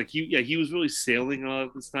books. Like he was really sailing a lot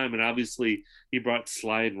at this time, and obviously he brought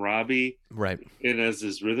Sly and Robbie in as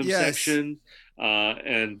his rhythm section.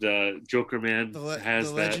 And Joker Man has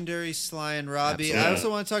the that legendary Sly and Robbie. Absolutely. I also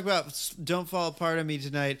want to talk about "Don't Fall Apart on Me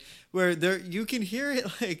Tonight," where you can hear it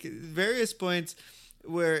like various points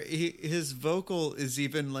where his vocal is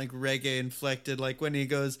even like reggae inflected, like when he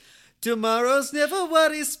goes, "Tomorrow's never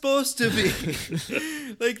what it's supposed to be."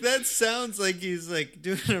 Like that sounds like he's like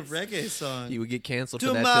doing a reggae song. He would get canceled for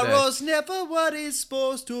that today. Tomorrow's never what it's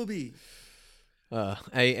supposed to be.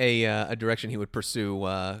 A direction he would pursue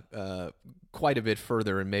quite a bit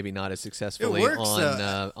further, and maybe not as successfully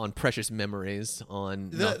on Precious Memories on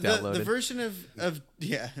Knocked Out Loaded. The version of but,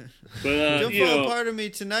 Don't Fall Apart on Me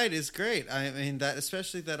Tonight is great. I mean that,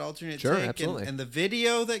 especially that alternate take and the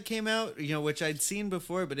video that came out, which I'd seen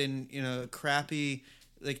before, but in crappy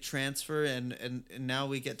like transfer, and now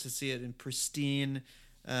we get to see it in pristine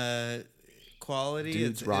quality.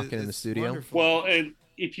 Dudes rocking in the studio. Wonderful. Well, and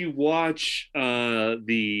if you watch what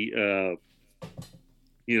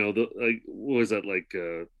was that like?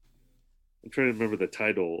 I'm trying to remember the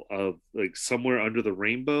title of like Somewhere Under the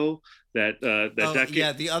Rainbow.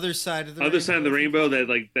 The Other Side of the Rainbow.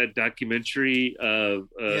 That documentary of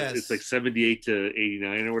it's like 78 to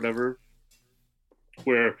 89 or whatever,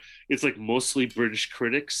 where it's like mostly British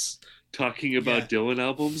critics talking about Dylan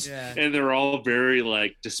albums, and they're all very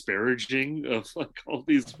like disparaging of like all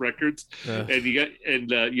these records. And you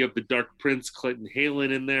have the Dark Prince, Clinton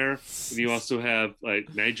Halen in there, and you also have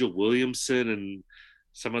like Nigel Williamson and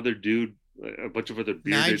some other dude, a bunch of other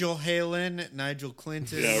bearded... Nigel Halen, Nigel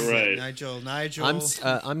Clinton, Nigel.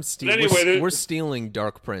 I'm Steve. We're stealing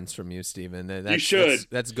Dark Prince from you, Stephen. You should.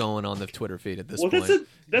 That's going on the Twitter feed at this point.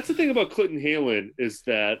 That's the thing about Clinton Halen is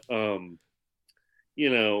that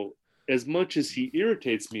as much as he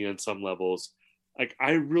irritates me on some levels, like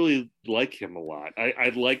I really like him a lot.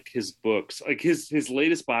 I like his books. Like his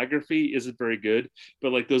latest biography isn't very good,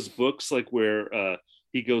 but like those books, like where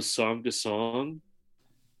he goes song to song,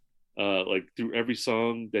 like through every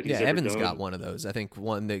song that he's ever Evan's done. got one of those. I think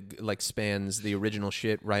one that like spans the original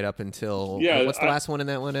shit right up until what's the last one in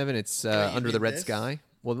that one, Evan? It's Under the Red Sky.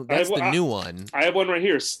 Well, that's the new one. I have one right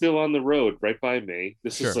here, Still on the Road, right by me.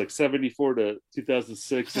 This is like 74 to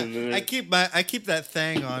 2006, and then I keep that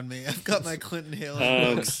thing on me. I've got my Clinton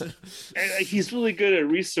Halen books. And he's really good at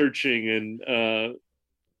researching, and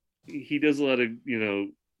he does a lot of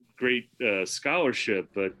great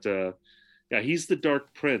scholarship. But he's the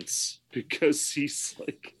Dark Prince because he's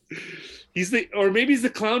maybe he's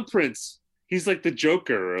the Clown Prince. He's like the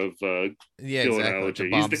Joker of exactly.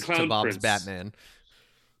 He's the Clown Bob's Prince. Batman.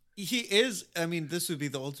 He is. I mean, this would be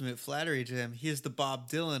the ultimate flattery to him. He is the Bob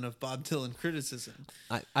Dylan of Bob Dylan criticism.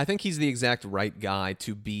 I think he's the exact right guy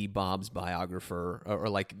to be Bob's biographer, or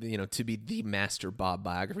like to be the master Bob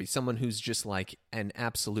biography. Someone who's just like an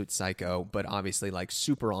absolute psycho, but obviously like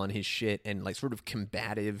super on his shit and like sort of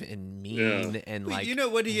combative and mean and like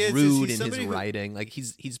what he is rude in his writing. Like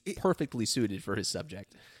he's perfectly suited for his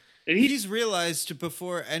subject. And he's realized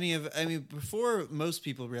before most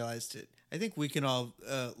people realized it. I think we can all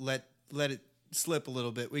let it slip a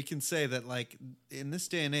little bit. We can say that, like, in this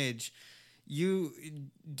day and age, you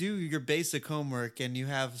do your basic homework and you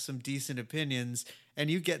have some decent opinions and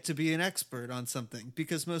you get to be an expert on something,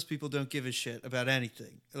 because most people don't give a shit about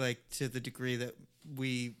anything, like to the degree that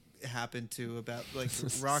we happen to about like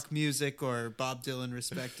rock music or Bob Dylan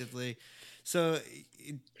respectively. So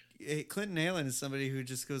Clinton Halen is somebody who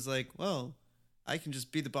just goes like, well, I can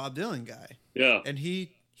just be the Bob Dylan guy. Yeah. And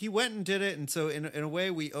he went and did it, and so in a way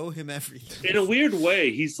we owe him everything. In a weird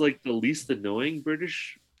way, he's like the least annoying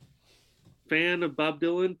British fan of Bob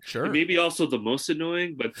Dylan. Sure. And maybe also the most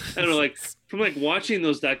annoying, but I don't know, like from like watching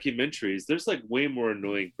those documentaries, there's like way more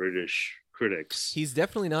annoying British critics. He's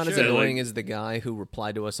definitely not as annoying as the guy who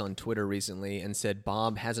replied to us on Twitter recently and said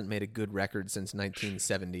Bob hasn't made a good record since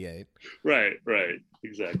 1978. Right,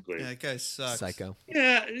 exactly. Yeah, that guy sucks. Psycho.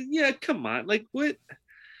 Yeah, come on. Like what?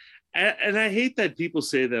 And I hate that people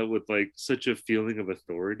say that with like such a feeling of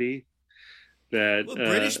authority. That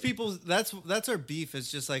British people, that's our beef. It's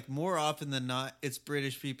just like more often than not, it's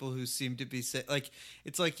British people who seem to be like,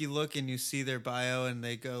 it's like you look and you see their bio and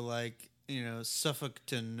they go like,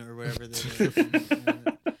 Suffolkton or whatever they do.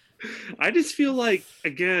 I just feel like,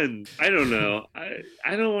 again, I don't know.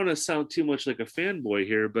 I don't want to sound too much like a fanboy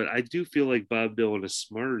here, but I do feel like Bob Dylan is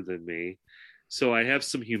smarter than me. So I have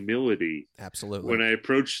some humility. Absolutely. When I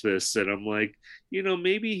approach this, and I'm like,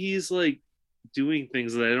 maybe he's like doing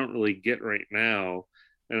things that I don't really get right now,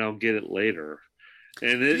 and I'll get it later.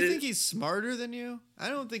 And do you think he's smarter than you? I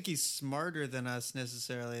don't think he's smarter than us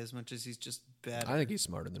necessarily, as much as he's just better. I think he's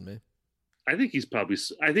smarter than me. I think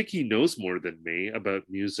he knows more than me about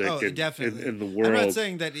music definitely. and the world. I'm not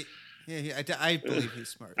saying that. I believe he's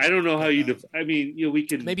smart. I don't know how you. We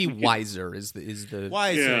can maybe wiser is the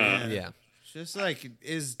wiser. Yeah. Just like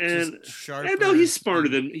just sharper. I know he's smarter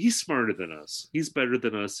than us. He's better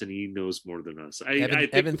than us, and he knows more than us.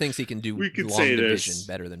 Evan thinks he can do long division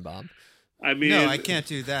better than Bob. I mean, no, I can't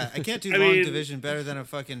do that. I can't do long division better than a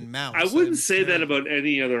fucking mouse. I wouldn't say that about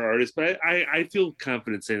any other artist, but I feel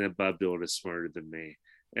confident saying that Bob Dylan is smarter than me,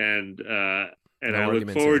 and I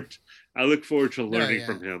look forward to learning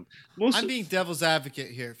from him. I'm being devil's advocate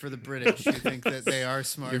here for the British who think that they are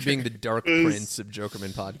smart. You're being the Dark Prince of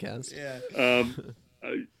Jokerman podcast. Yeah.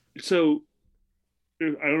 So I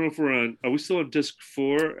don't know if we're on. Are we still on disc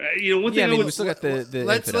 4? One thing. We still got the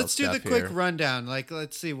let's do the quick here. rundown. Like,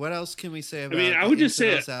 let's see what else can we say about. I would just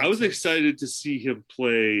say I was excited to see him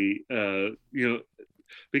play.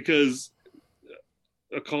 Because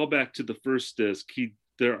a callback to the first disc,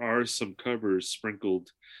 there are some covers sprinkled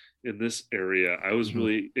in this area. I was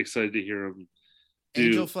really excited to hear him do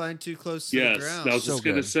Angel Flying Too Close to the Ground. I was just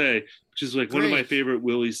going to say, which is like one of my favorite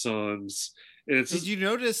Willie songs. And did you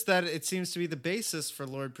notice that it seems to be the basis for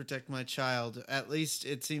Lord Protect My Child? At least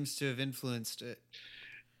it seems to have influenced it.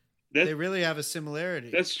 They really have a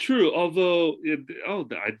similarity. That's true. Although,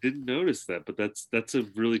 I didn't notice that, but that's a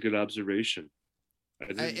really good observation.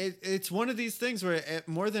 It's one of these things where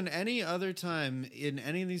more than any other time in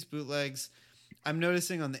any of these bootlegs, I'm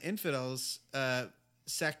noticing on the Infidels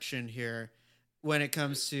section here, when it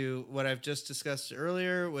comes to what I've just discussed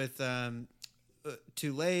earlier with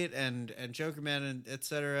Too Late and Jokerman and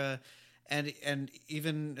etc., and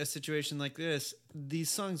even a situation like this, these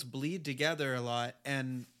songs bleed together a lot,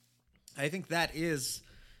 and I think that is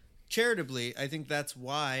charitably. I think that's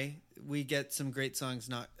why we get some great songs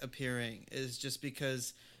not appearing, is just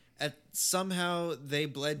because somehow they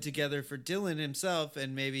bled together for Dylan himself,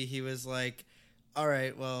 and maybe he was like, all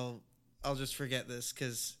right, well, I'll just forget this,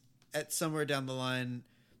 because at somewhere down the line,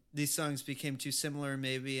 these songs became too similar,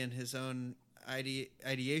 maybe in his own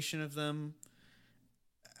ideation of them.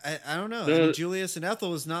 I don't know. Julius and Ethel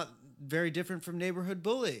was not very different from Neighborhood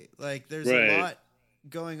Bully. Like, there's a lot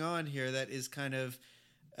going on here that is kind of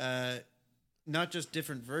not just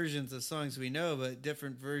different versions of songs we know, but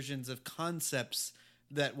different versions of concepts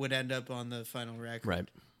that would end up on the final record. Right.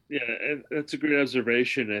 Yeah, and that's a great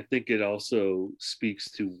observation. I think it also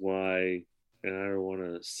speaks to why, and I don't want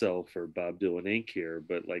to sell for Bob Dylan Inc. here,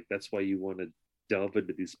 but like that's why you want to delve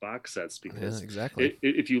into these box sets, because exactly.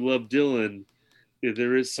 If you love Dylan,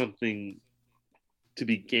 there is something to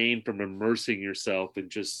be gained from immersing yourself in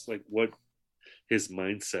just like what his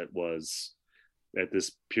mindset was at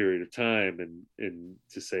this period of time, and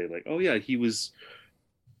to say like, oh yeah, he was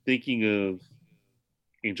thinking of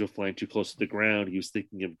Angel Flying Too Close to the Ground, he was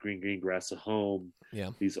thinking of Green Green Grass at Home,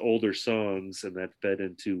 these older songs, and that fed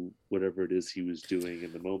into whatever it is he was doing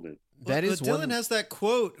in the moment. Dylan has that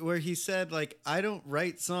quote where he said, like, I don't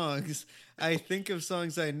write songs, I think of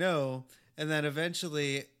songs I know, and then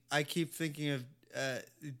eventually I keep thinking of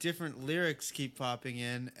different lyrics keep popping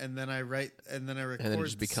in, and then I write, and then I record, and then it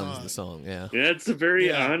just becomes the song. Yeah, it's a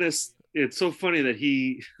very honest. It's so funny that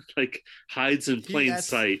he like hides in plain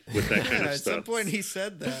sight with that kind of stuff. At some point, he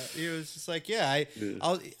said that he was just like, I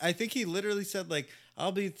think he literally said like,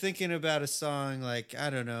 I'll be thinking about a song like, I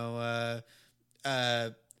don't know,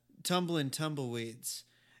 Tumblin' Tumbleweeds,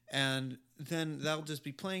 and then that'll just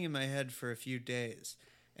be playing in my head for a few days.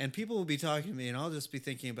 And people will be talking to me, and I'll just be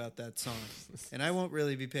thinking about that song. And I won't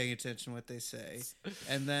really be paying attention to what they say.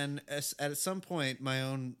 And then at some point, my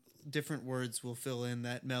own different words will fill in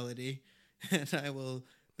that melody, and I will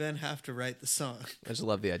then have to write the song. I just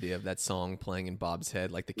love the idea of that song playing in Bob's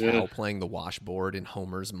head, like the cow playing the washboard in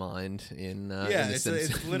Homer's mind.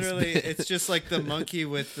 It's literally, it's just like the monkey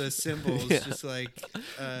with the cymbals, just like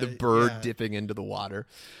the bird dipping into the water.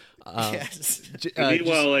 Yes.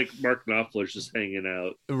 Meanwhile, like Mark Knopfler's just hanging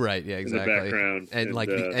out, right? Yeah, exactly. In the background,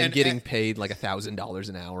 and getting paid like $1,000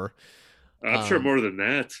 an hour. I'm sure more than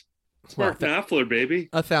that. It's Mark Knopfler, baby.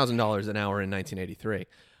 $1,000 an hour in 1983.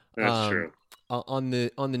 That's true. On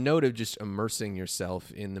the note of just immersing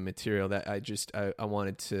yourself in the material, that I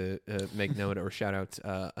wanted to make note or shout out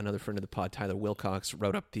another friend of the pod, Tyler Wilcox,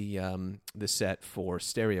 wrote up the set for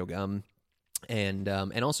Stereo Gum.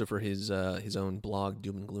 and also for his own blog,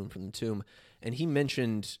 Doom and Gloom from the Tomb. And he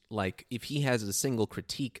mentioned, like, if he has a single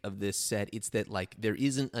critique of this set, it's that, like, there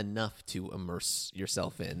isn't enough to immerse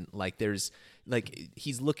yourself in. Like, there's, like,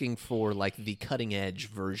 he's looking for, like, the cutting edge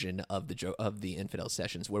version of the Infidel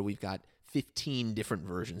Sessions, where we've got 15 different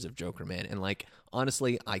versions of Joker Man. And, like,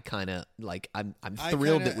 honestly, I kind of, like, I'm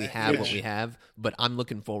thrilled that we have what we have, but I'm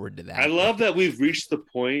looking forward to that. I love that we've reached the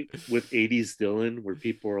point with 80s Dylan where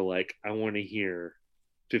people are like, I want to hear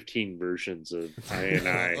 15 versions of I and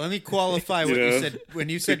I. Let me qualify what you said. When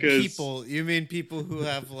you said people, you mean people who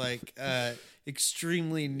have like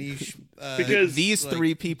extremely niche because these like,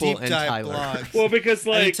 three people and Tyler. Blogs. Well, because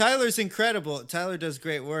like I mean, Tyler's incredible. Tyler does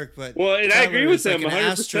great work, but and Tyler I agree with him like 100%. An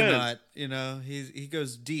astronaut, you know, he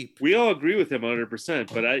goes deep. We all agree with him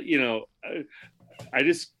 100%, but I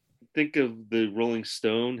just think of the Rolling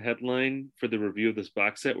Stone headline for the review of this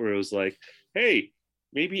box set where it was like, hey,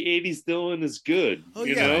 maybe 80s Dylan is good. Oh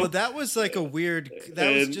you yeah, know? well that was like a weird.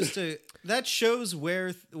 That shows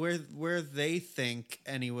where they think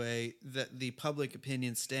anyway that the public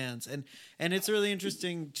opinion stands, and it's really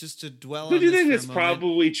interesting just to dwell on. Do you this think for it's a moment.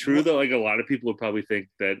 probably true though? Like a lot of people would probably think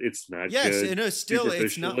that it's not. Yes, good still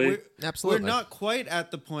it's not. Absolutely, we're not quite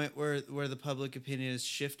at the point where the public opinion has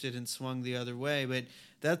shifted and swung the other way, but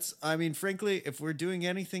that's. I mean, frankly, if we're doing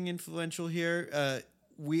anything influential here.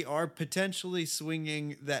 We are potentially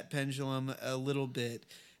swinging that pendulum a little bit,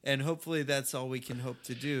 and hopefully that's all we can hope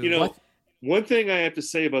to do. You know, one thing I have to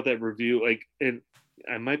say about that review, like, and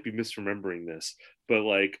I might be misremembering this, but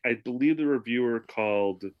like, I believe the reviewer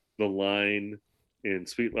called the line in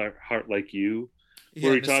Sweet Heart Like You,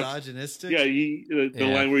 where he misogynistic. Talks, the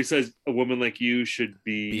line where he says, "A woman like you should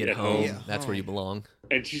be at home. Yeah. That's where you belong."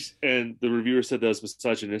 And the reviewer said that was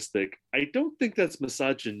misogynistic. I don't think that's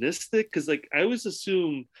misogynistic because, like, I always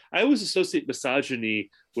associate misogyny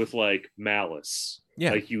with like malice.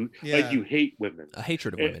 Yeah, like you hate women, a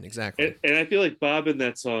hatred of women, exactly. And I feel like Bob in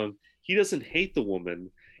that song, he doesn't hate the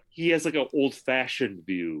woman. He has like an old-fashioned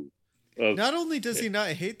view. Not only does he not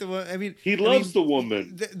hate the woman, I mean, he loves the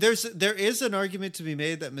woman. There is an argument to be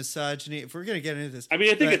made that misogyny, if we're going to get into this, I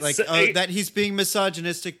mean, I think it's like that he's being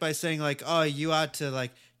misogynistic by saying like, oh, you ought to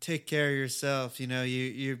like take care of yourself. You know,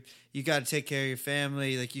 you got to take care of your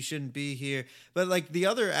family. Like you shouldn't be here. But like the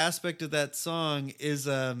other aspect of that song is,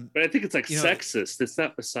 but I think it's like sexist. It's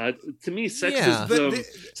not to me. Sexism. Yeah.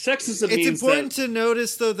 Sexism. It's means important to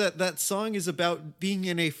notice though that song is about being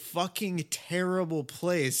in a fucking terrible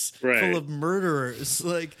place full of murderers.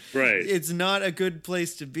 Like, it's not a good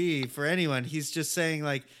place to be for anyone. He's just saying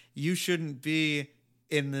like you shouldn't be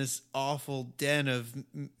in this awful den of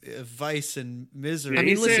vice and misery. I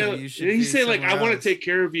mean, he's saying like, I want to take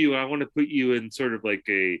care of you. I want to put you in sort of like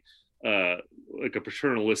a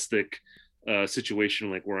paternalistic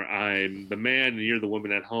situation, like where I'm the man and you're the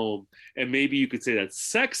woman at home. And maybe you could say that's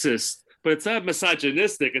sexist, but it's not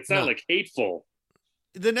misogynistic. It's not like hateful.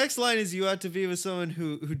 The next line is you ought to be with someone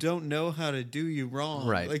who don't know how to do you wrong.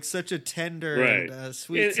 Right. Like such a tender and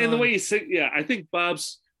sweet song. And the way he sings, I think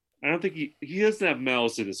I don't think he doesn't have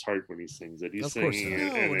malice in his heart when he sings it. He's singing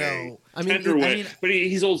it in a tender way. But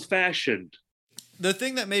he's old-fashioned. The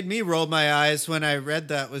thing that made me roll my eyes when I read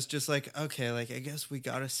that was just like, okay, like I guess we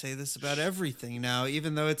got to say this about everything now,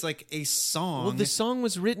 even though it's like a song. Well, the song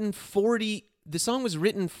was written 40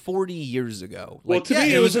 years ago. Like, well, to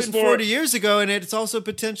me, it was written 40 years ago, and it's also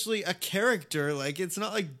potentially a character. Like, it's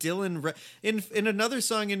not like Dylan. In another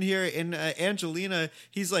song in here, in Angelina,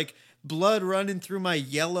 he's like, blood running through my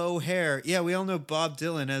yellow hair. Yeah, we all know Bob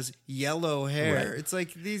Dylan has yellow hair. Right. It's like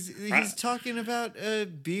he's talking about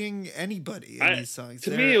being anybody in these songs. To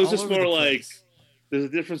me, it was just more like there's a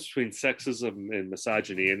difference between sexism and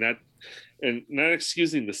misogyny, and not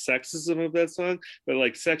excusing the sexism of that song, but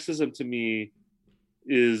like sexism to me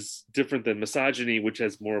is different than misogyny, which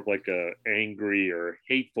has more of like a angry or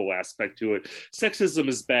hateful aspect to it. Sexism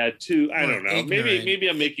is bad too. I don't know. Maybe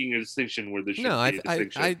I'm making a distinction where there should be a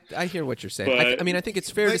distinction. I hear what you're saying. But, I think it's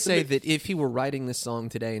fair to say that if he were writing this song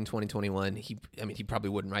today in 2021, he probably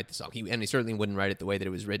wouldn't write the song. He certainly wouldn't write it the way that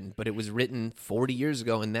it was written. But it was written 40 years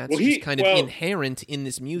ago, and that's just kind of inherent in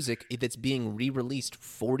this music that's being re-released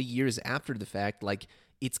 40 years after the fact. Like,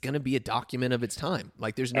 it's going to be a document of its time.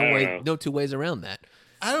 Like, there's no two ways around that.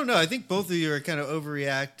 I don't know. I think both of you are kind of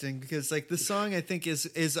overreacting because, like, the song I think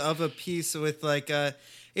is of a piece with like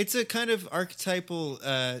it's a kind of archetypal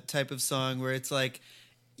type of song where it's like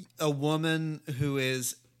a woman who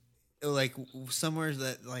is like somewhere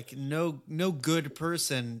that like no good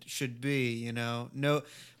person should be, you know, no,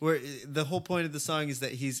 where the whole point of the song is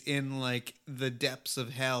that he's in like the depths of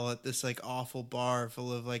hell at this like awful bar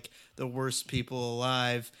full of like the worst people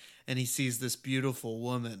alive, and he sees this beautiful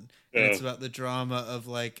woman, and it's about the drama of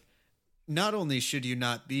like, not only should you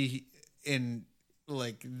not be in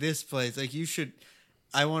like this place, like you should,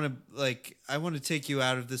 I want to take you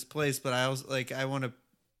out of this place, but I also like, I want to,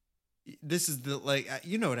 this is the like,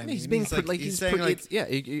 you know what I mean? He's being he's saying like, yeah.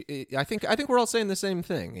 I think we're all saying the same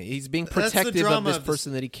thing. He's being protective of this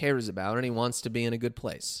person that he cares about, and he wants to be in a good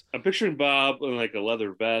place. I'm picturing Bob in like a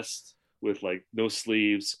leather vest with like no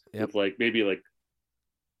sleeves, with like maybe like,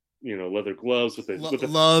 you know, leather gloves with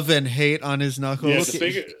love and hate on his knuckles.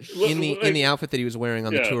 Yeah, in the outfit that he was wearing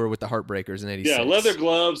on the tour with the Heartbreakers in '86. Yeah, leather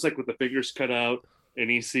gloves like with the fingers cut out, and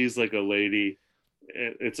he sees like a lady.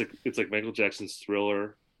 It's like Michael Jackson's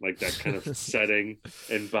Thriller. Like that kind of setting,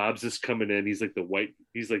 and Bob's just coming in. He's like the white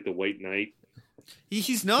knight.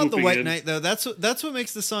 He's not the white knight though. That's what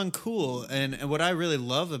makes the song cool. And what I really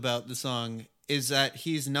love about the song is that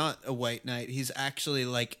he's not a white knight. He's actually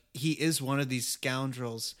like, he is one of these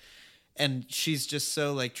scoundrels, and she's just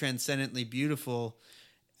so like transcendently beautiful,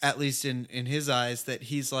 at least in his eyes, that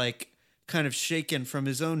he's like kind of shaken from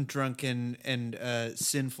his own drunken and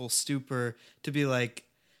sinful stupor to be like,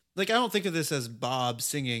 I don't think of this as Bob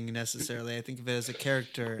singing necessarily. I think of it as a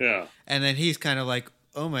character. Yeah. And then he's kind of like,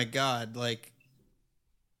 oh my God, like,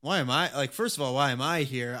 why am I, like, first of all, why am I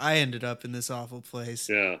here? I ended up in this awful place.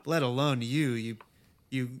 Yeah. Let alone you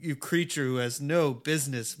creature who has no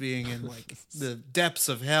business being in like the depths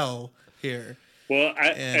of hell here. Well,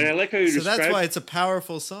 I like how you describe. So that's why it's a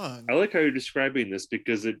powerful song. I like how you're describing this,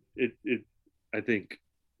 because it I think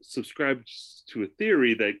subscribes to a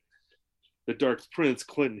theory that the Dark Prince,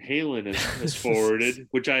 Clinton Halen, has forwarded,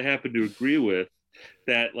 which I happen to agree with,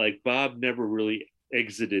 that like Bob never really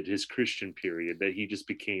exited his Christian period, that he just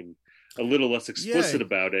became a little less explicit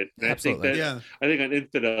about it. And absolutely. I think on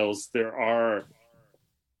Infidels there are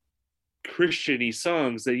Christian-y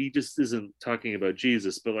songs that he just isn't talking about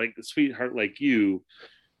Jesus, but like Sweetheart Like You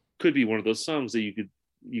could be one of those songs that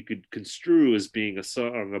you could construe as being a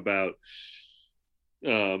song about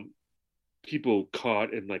people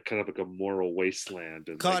caught in like kind of like a moral wasteland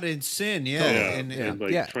and caught like, in sin, and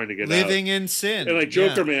like trying to get living out. in sin, and like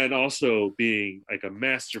Joker Man also being like a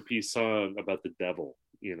masterpiece song about the devil,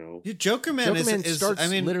 you know. Joker Man starts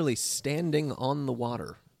literally standing on the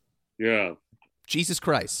water. Yeah, Jesus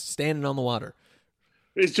Christ standing on the water.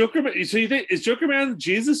 Is Joker Man? So you think is Joker Man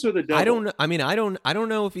Jesus or the devil? I don't know. I mean, I don't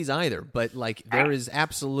know if he's either. But like, there is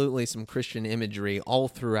absolutely some Christian imagery all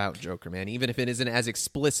throughout Joker Man, even if it isn't as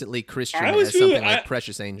explicitly Christian as something like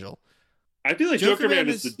Precious Angel. I feel like Joker Man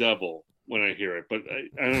is the devil when I hear it, but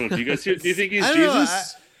I don't know. Do you guys do you think he's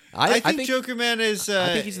Jesus? I think Joker Man is.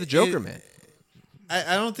 I think he's the Joker Man.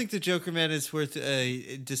 I don't think the Joker Man is worth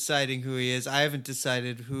deciding who he is. I haven't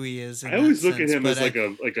decided who he is. I always look at him as like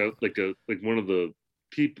one of the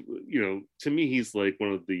people, you know. To me, he's like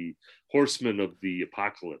one of the horsemen of the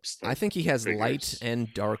apocalypse. I think he has light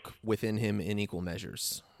and dark within him in equal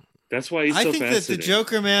measures. That's why he's so fascinating. I think that the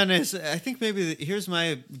Joker Man is. I think maybe here's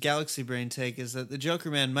my galaxy brain take: is that the Joker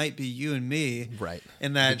Man might be you and me, right?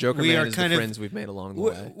 And that the Joker we Man are is kind the of friends we've made along the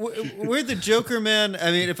way. We're the Joker Man.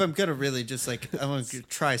 I mean, if I'm gonna really just like, I want to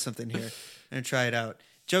try something here and try it out.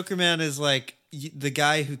 Joker Man is like the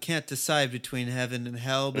guy who can't decide between heaven and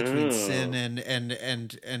hell, between sin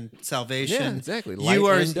and salvation. Yeah, exactly. You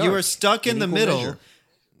are stuck in the middle. Measure.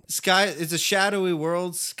 Sky is a shadowy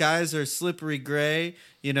world. Skies are slippery gray.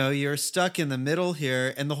 You know, you're stuck in the middle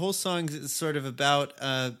here, and the whole song is sort of about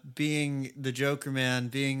being the Joker Man,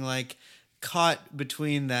 being like caught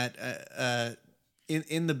between that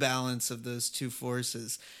in the balance of those two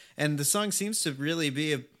forces. And the song seems to really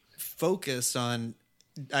be focused on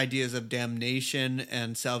ideas of damnation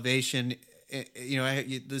and salvation. You know,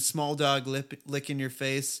 the small dog licking your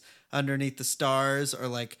face underneath the stars, or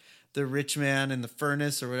like the rich man in the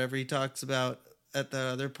furnace, or whatever he talks about at the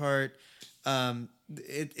other part.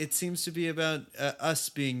 It seems to be about us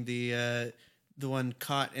being the one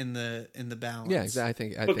caught in the balance. Yeah,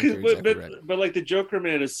 exactly. I think you're exactly right. But like the Joker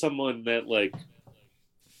Man is someone that like,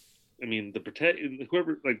 I mean,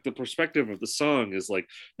 whoever, like the perspective of the song is like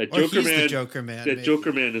that Joker Man. That maybe.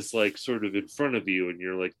 Joker Man is like sort of in front of you, and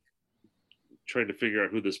you're like trying to figure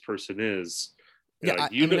out who this person is. Yeah,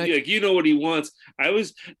 you know what he wants.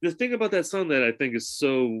 The thing about that song that I think is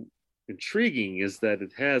so intriguing is that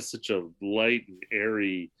it has such a light and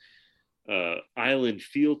airy island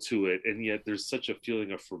feel to it, and yet there's such a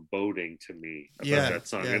feeling of foreboding to me about that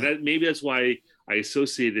song, and maybe that's why I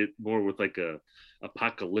associate it more with like a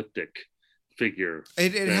apocalyptic figure.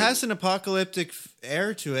 It has an apocalyptic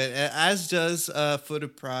air to it, as does Foot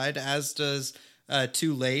of Pride, as does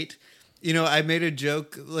Too Late. You know, I made a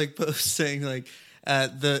joke like post saying like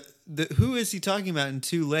the who is he talking about in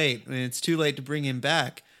Too Late? I mean, it's too late to bring him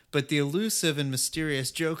back, but the elusive and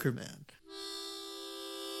mysterious Joker Man.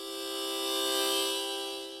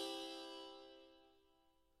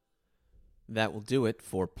 That will do it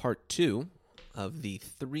for part 2 of the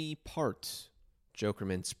 3-part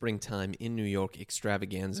Jokerman Springtime in New York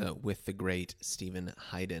extravaganza with the great Stephen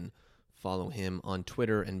Hyden. Follow him on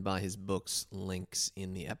Twitter and buy his books, links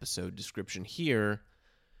in the episode description here.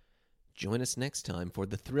 Join us next time for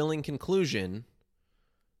the thrilling conclusion,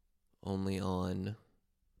 only on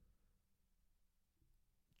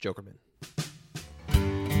Jokerman.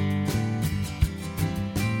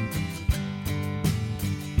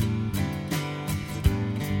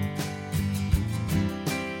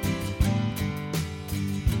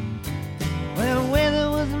 Well, where there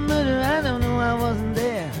was a murder, I don't know, I wasn't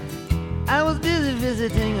there. I was busy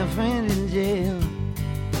visiting a friend in jail.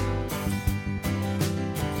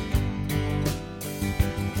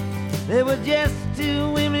 There were just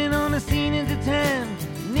 2 women on the scene at the time.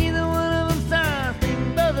 Neither one of them saw a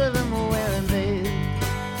thing, both of them were wearing veils.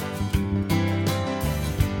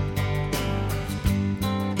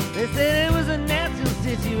 They said it was a natural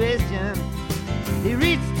situation. He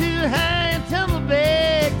reached too high and tumbled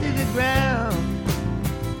back to the ground.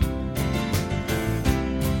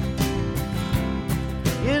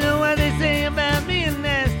 You know what they say about being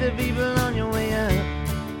nice to people on your way up.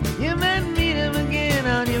 You might meet them again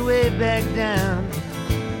on your way back down.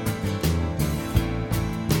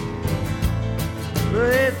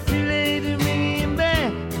 But it's too late to bring him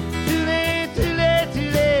back. Too late, too late,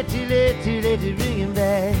 too late, too late, too late to bring him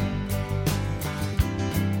back.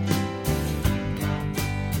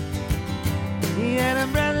 He had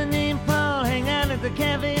a brother named Paul hang out at the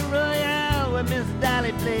Cafe Royale where Miss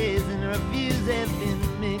Dolly plays and reviews have been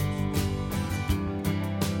mixed.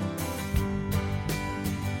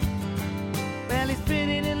 Well, he's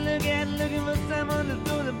pretty to look at, looking for someone to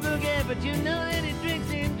throw the book at, but you know